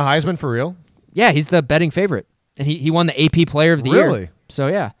going to win the Heisman for real? Yeah, he's the betting favorite, and he won the AP Player of the Year. Really? So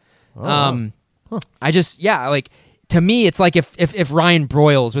yeah, Oh, I just like. To me, it's like if Ryan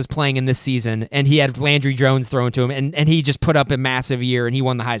Broyles was playing in this season and he had Landry Jones thrown to him and he just put up a massive year and he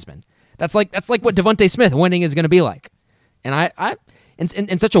won the Heisman. That's like what Devontae Smith winning is going to be like. And I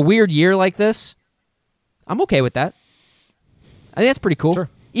in such a weird year like this, I'm okay with that. I think that's pretty cool. Sure.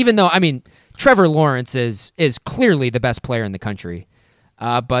 Even though, I mean, Trevor Lawrence is clearly the best player in the country,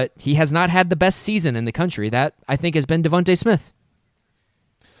 but he has not had the best season in the country. That, I think, has been Devontae Smith.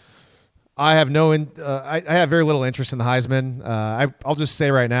 I have I have very little interest in the Heisman. I'll just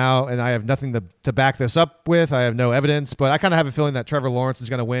say right now, and I have nothing to back this up with. I have no evidence, but I kind of have a feeling that Trevor Lawrence is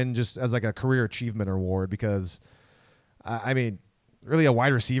going to win just as like a career achievement award because, I mean, really a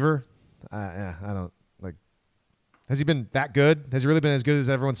wide receiver. I don't like. Has he been that good? Has he really been as good as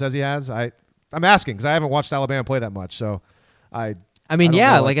everyone says he has? I'm asking because I haven't watched Alabama play that much, so I mean,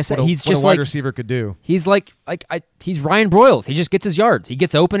 yeah, like I said, he's just what a wide like receiver could do. He's he's Ryan Broyles. He just gets his yards. He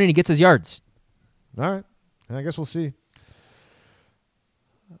gets open and he gets his yards. All right, I guess we'll see.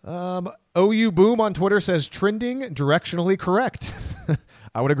 OU Boom on Twitter says trending directionally correct.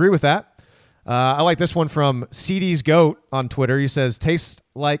 I would agree with that. I like this one from CD's Goat on Twitter. He says tastes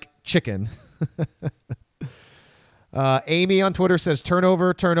like chicken. Amy on Twitter says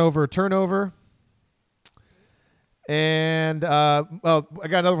turnover, turnover, turnover. And I got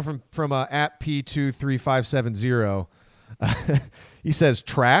another one from at P23570. He says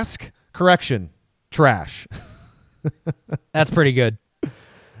Trask. Correction, trash. That's pretty good.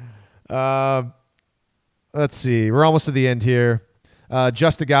 Let's see. We're almost to the end here.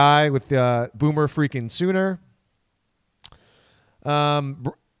 Just a guy with Boomer freaking Sooner.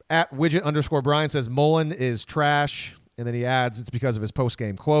 At widget_Brian says Mullen is trash. And then he adds it's because of his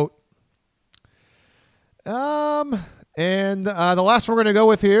post-game quote. And the last one we're going to go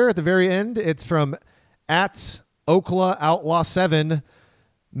with here at the very end, it's from at Okla Outlaw 7,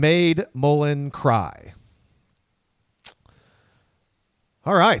 made Mullen cry.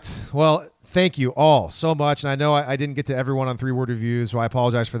 All right. Well, thank you all so much. And I know I didn't get to everyone on 3-word reviews, so I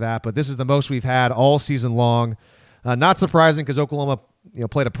apologize for that. But this is the most we've had all season long. Not surprising because Oklahoma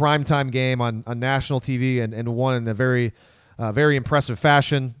played a primetime game on national TV and won in a very, very impressive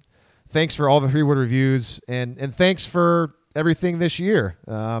fashion. Thanks for all the 3-word reviews, and thanks for everything this year.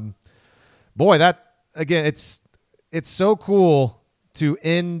 Boy, that again, it's so cool to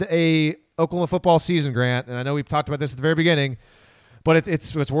end a Oklahoma football season, Grant. And I know we've talked about this at the very beginning, but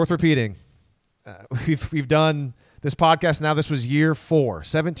it's worth repeating. We've done this podcast now. This was year 4,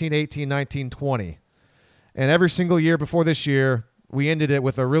 17, 18, 19, 20. And every single year before this year, we ended it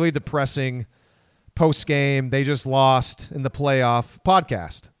with a really depressing post-game, they just lost in the playoff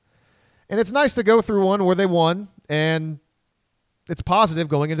podcast. And it's nice to go through one where they won, and it's positive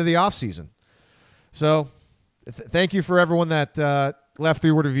going into the offseason. So thank you for everyone that left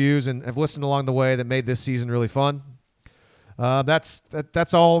 3-word reviews and have listened along the way that made this season really fun.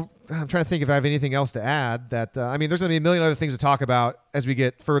 That's all. I'm trying to think if I have anything else to add. There's going to be a million other things to talk about as we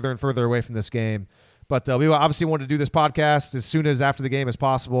get further and further away from this game. But we obviously wanted to do this podcast as soon as after the game as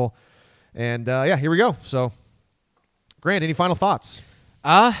possible. And, here we go. So, Grant, any final thoughts?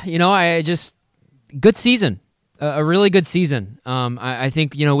 Good season. a really good season. I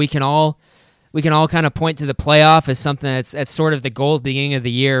think we can all kind of point to the playoff as something that's sort of the goal at the beginning of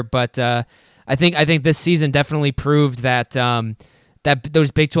the year. But I think this season definitely proved that that those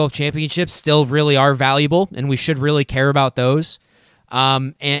Big 12 championships still really are valuable, and we should really care about those.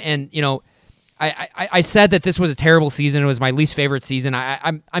 I said that this was a terrible season. It was my least favorite season.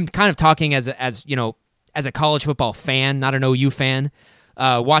 I'm kind of talking as a college football fan, not an OU fan.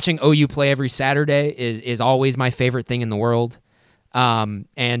 Watching OU play every Saturday is always my favorite thing in the world.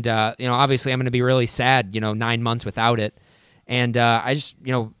 Obviously I'm going to be really sad, 9 months without it. And I just,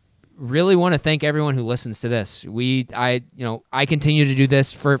 really want to thank everyone who listens to this. I continue to do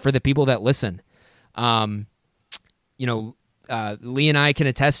this for the people that listen. Lee and I can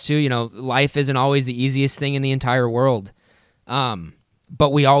attest to, life isn't always the easiest thing in the entire world.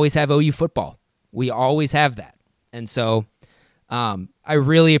 But we always have OU football. We always have that. And so I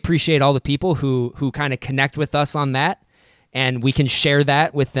really appreciate all the people who kind of connect with us on that, and we can share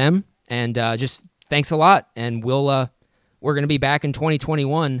that with them. And just thanks a lot. And we're going to be back in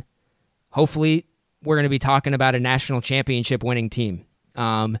 2021. Hopefully, we're going to be talking about a national championship winning team.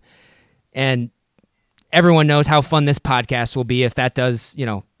 And everyone knows how fun this podcast will be if that does,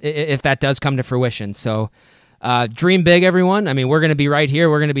 if that does come to fruition. So dream big, everyone. I mean, we're going to be right here.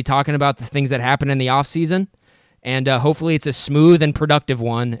 We're going to be talking about the things that happen in the off season. And hopefully it's a smooth and productive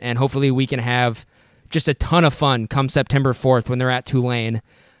one, and hopefully we can have just a ton of fun come September 4th when they're at Tulane.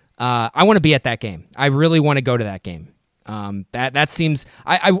 I want to be at that game. I really want to go to that game. That seems...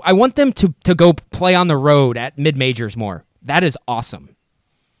 I want them to go play on the road at mid-majors more. That is awesome.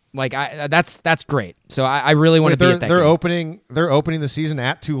 That's great. So I really want to be at that game. They're opening the season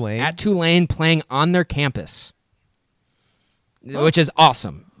at Tulane? At Tulane, playing on their campus, which is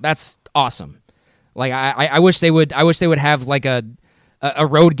awesome. That's awesome. I wish they would have a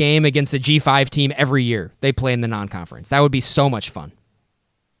road game against a G5 team every year they play in the non-conference. That would be so much fun.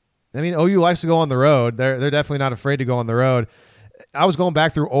 I mean, OU likes to go on the road. They're definitely not afraid to go on the road. I was going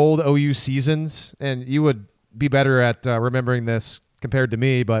back through old OU seasons, and you would be better at remembering this compared to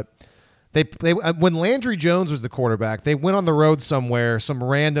me, but they when Landry Jones was the quarterback, they went on the road somewhere, some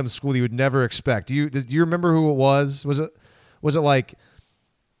random school you would never expect. Do you remember who it was? Was it like...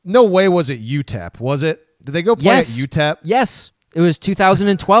 No way was it UTEP, was it? Did they go play at UTEP? Yes. It was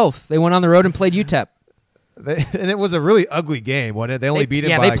 2012. They went on the road and played UTEP. And it was a really ugly game, wasn't it? They only beat it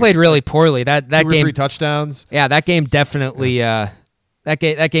by... Yeah, they played really poorly. That two game... or three touchdowns. Yeah, that game definitely...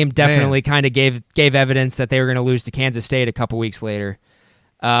 that game definitely kind of gave evidence that they were going to lose to Kansas State a couple weeks latter.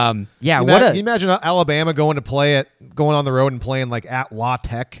 Can you imagine Alabama going on the road and playing at La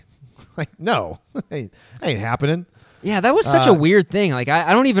Tech? No. Ain't happening. Yeah, that was such a weird thing.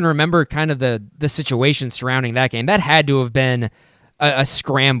 I don't even remember kind of the situation surrounding that game. That had to have been a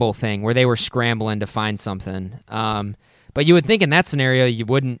scramble thing where they were scrambling to find something. But you would think in that scenario you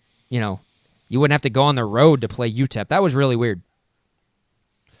wouldn't have to go on the road to play UTEP. That was really weird.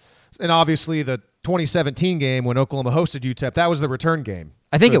 And obviously the 2017 game when Oklahoma hosted UTEP, that was the return game.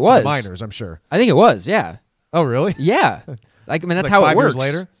 I think it was. For the Miners, I'm sure. I think it was, yeah. Oh, really? Yeah. That's how it works. 5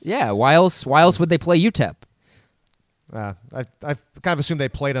 years later? Yeah, why else would they play UTEP? I kind of assumed they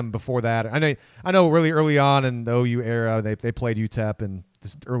played them before that. I know. Really early on in the OU era, they played UTEP in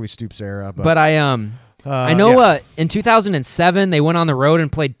this early Stoops era. But I know in 2007 they went on the road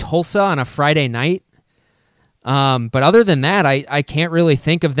and played Tulsa on a Friday night. But other than that, I can't really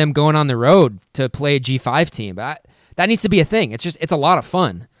think of them going on the road to play a G5 team. But that needs to be a thing. It's a lot of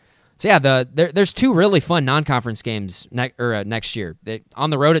fun. So yeah, there's 2 really fun non-conference games next year. On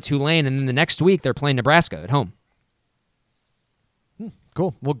the road at Tulane, and then the next week they're playing Nebraska at home.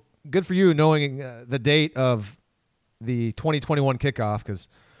 Cool. Well, good for you knowing the date of the 2021 kickoff, because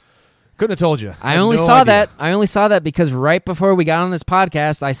couldn't have told you. I only saw that because right before we got on this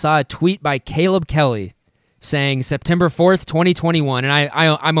podcast, I saw a tweet by Caleb Kelly saying September 4th, 2021, and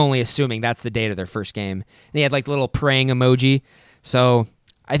I'm only assuming that's the date of their first game. And he had the little praying emoji. So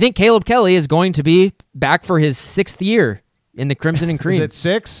I think Caleb Kelly is going to be back for his 6th year in the Crimson and Cream. Is it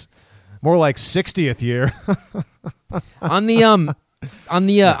 6? More like 60th year. On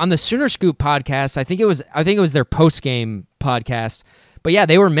the Sooner Scoop podcast, I think it was their post game podcast. But yeah,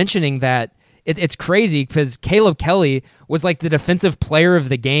 they were mentioning that it's crazy because Caleb Kelly was the defensive player of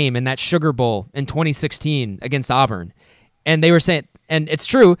the game in that Sugar Bowl in 2016 against Auburn, and they were saying, and it's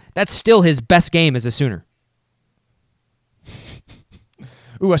true, that's still his best game as a Sooner.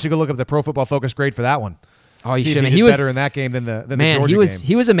 Ooh, I should go look up the Pro Football Focus grade for that one. Oh, you should. He was better in that game than the Georgia game.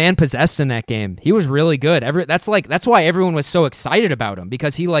 He was a man possessed in that game. He was really good. That's why everyone was so excited about him,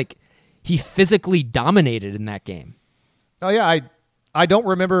 because he physically dominated in that game. Oh yeah, I don't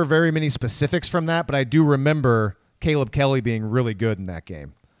remember very many specifics from that, but I do remember Caleb Kelly being really good in that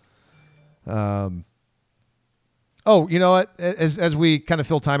game. Oh, you know what? As we kind of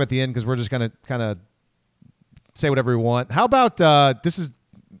fill time at the end, because we're just going to kind of say whatever we want. How about this is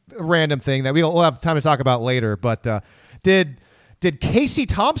a random thing that we'll have time to talk about later, but did Casey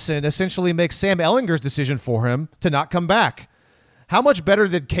Thompson essentially make Sam Ehlinger's decision for him to not come back? How much better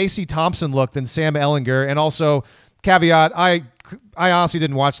did Casey Thompson look than Sam Ehlinger? And also, caveat, I honestly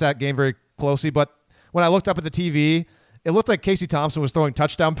didn't watch that game very closely, but when I looked up at the TV, it looked like Casey Thompson was throwing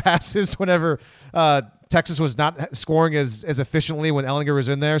touchdown passes whenever Texas was not scoring as efficiently when Ehlinger was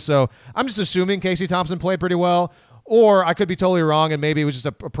in there. So I'm just assuming Casey Thompson played pretty well, or I could be totally wrong and maybe it was just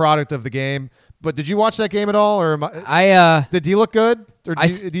a product of the game. But did you watch that game at all, or did he look good, or do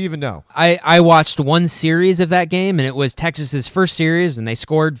you even know? I watched one series of that game, and it was Texas's first series, and they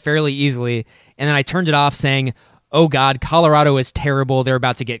scored fairly easily. And then I turned it off, saying, "Oh God, Colorado is terrible. They're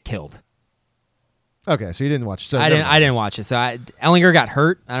about to get killed." Okay, so you didn't watch. So I didn't watch it. So Ehlinger got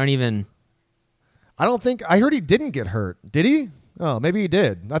hurt. I don't think I heard he didn't get hurt. Did he? Oh, maybe he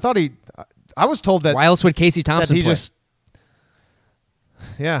did. I was told that. Why else would Casey Thompson play?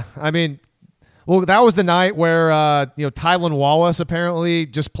 Yeah, I mean. Well, that was the night where Tylan Wallace apparently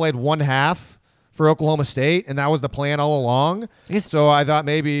just played one half for Oklahoma State, and that was the plan all along. So I thought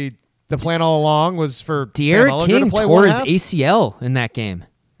maybe the plan all along was for De'Aaron King tore his ACL in that game.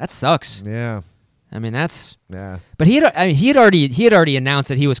 That sucks. Yeah, I mean that's yeah. But he had already announced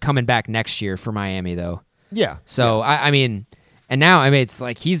that he was coming back next year for Miami, though. Yeah. So yeah. I mean, and now it's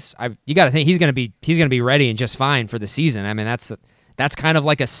like you got to think he's gonna be ready and just fine for the season. I mean that's kind of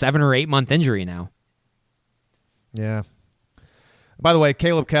like a 7 or 8 month injury now. Yeah. By the way,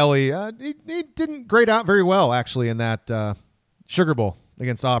 Caleb Kelly, he didn't grade out very well, actually, in that Sugar Bowl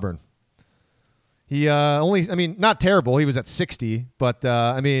against Auburn. He not terrible. He was at 60, but,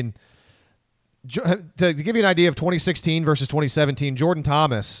 to give you an idea of 2016 versus 2017, Jordan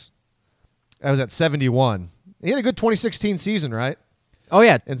Thomas was at 71. He had a good 2016 season, right? Oh,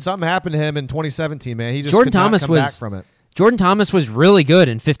 yeah. And something happened to him in 2017, man. He just Jordan could not Thomas come back from it. Jordan Thomas was really good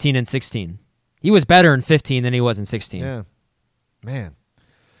in 15 and 16. He was better in 15 than he was in 16. Yeah, man.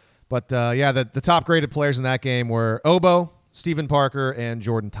 But, the top graded players in that game were Obo, Stephen Parker, and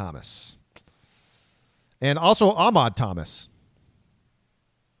Jordan Thomas. And also Ahmad Thomas.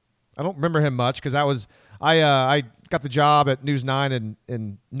 I don't remember him much because I got the job at News 9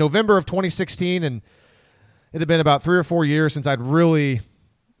 in November of 2016, and it had been about 3 or 4 years since I'd really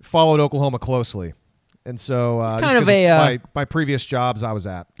followed Oklahoma closely. And so kind of my previous jobs I was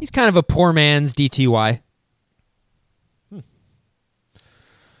at. He's kind of a poor man's DTY.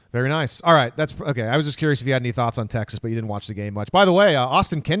 Very nice. All right, that's okay. I was just curious if you had any thoughts on Texas, but you didn't watch the game much. By the way,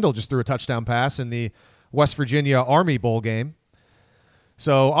 Austin Kendall just threw a touchdown pass in the West Virginia Army Bowl game.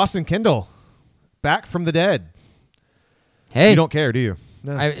 So Austin Kendall, back from the dead. Hey, you don't care, do you?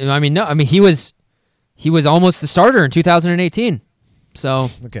 No. I mean, he was almost the starter in 2018.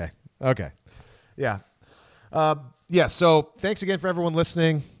 So okay, yeah. So thanks again for everyone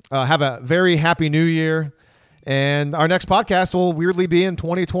listening. Have a very happy new year. And our next podcast will weirdly be in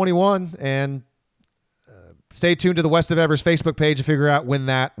 2021. And stay tuned to the West of Everest Facebook page to figure out when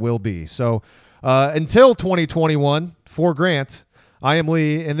that will be. So until 2021, for Grant, I am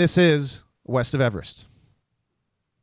Lee, and this is West of Everest.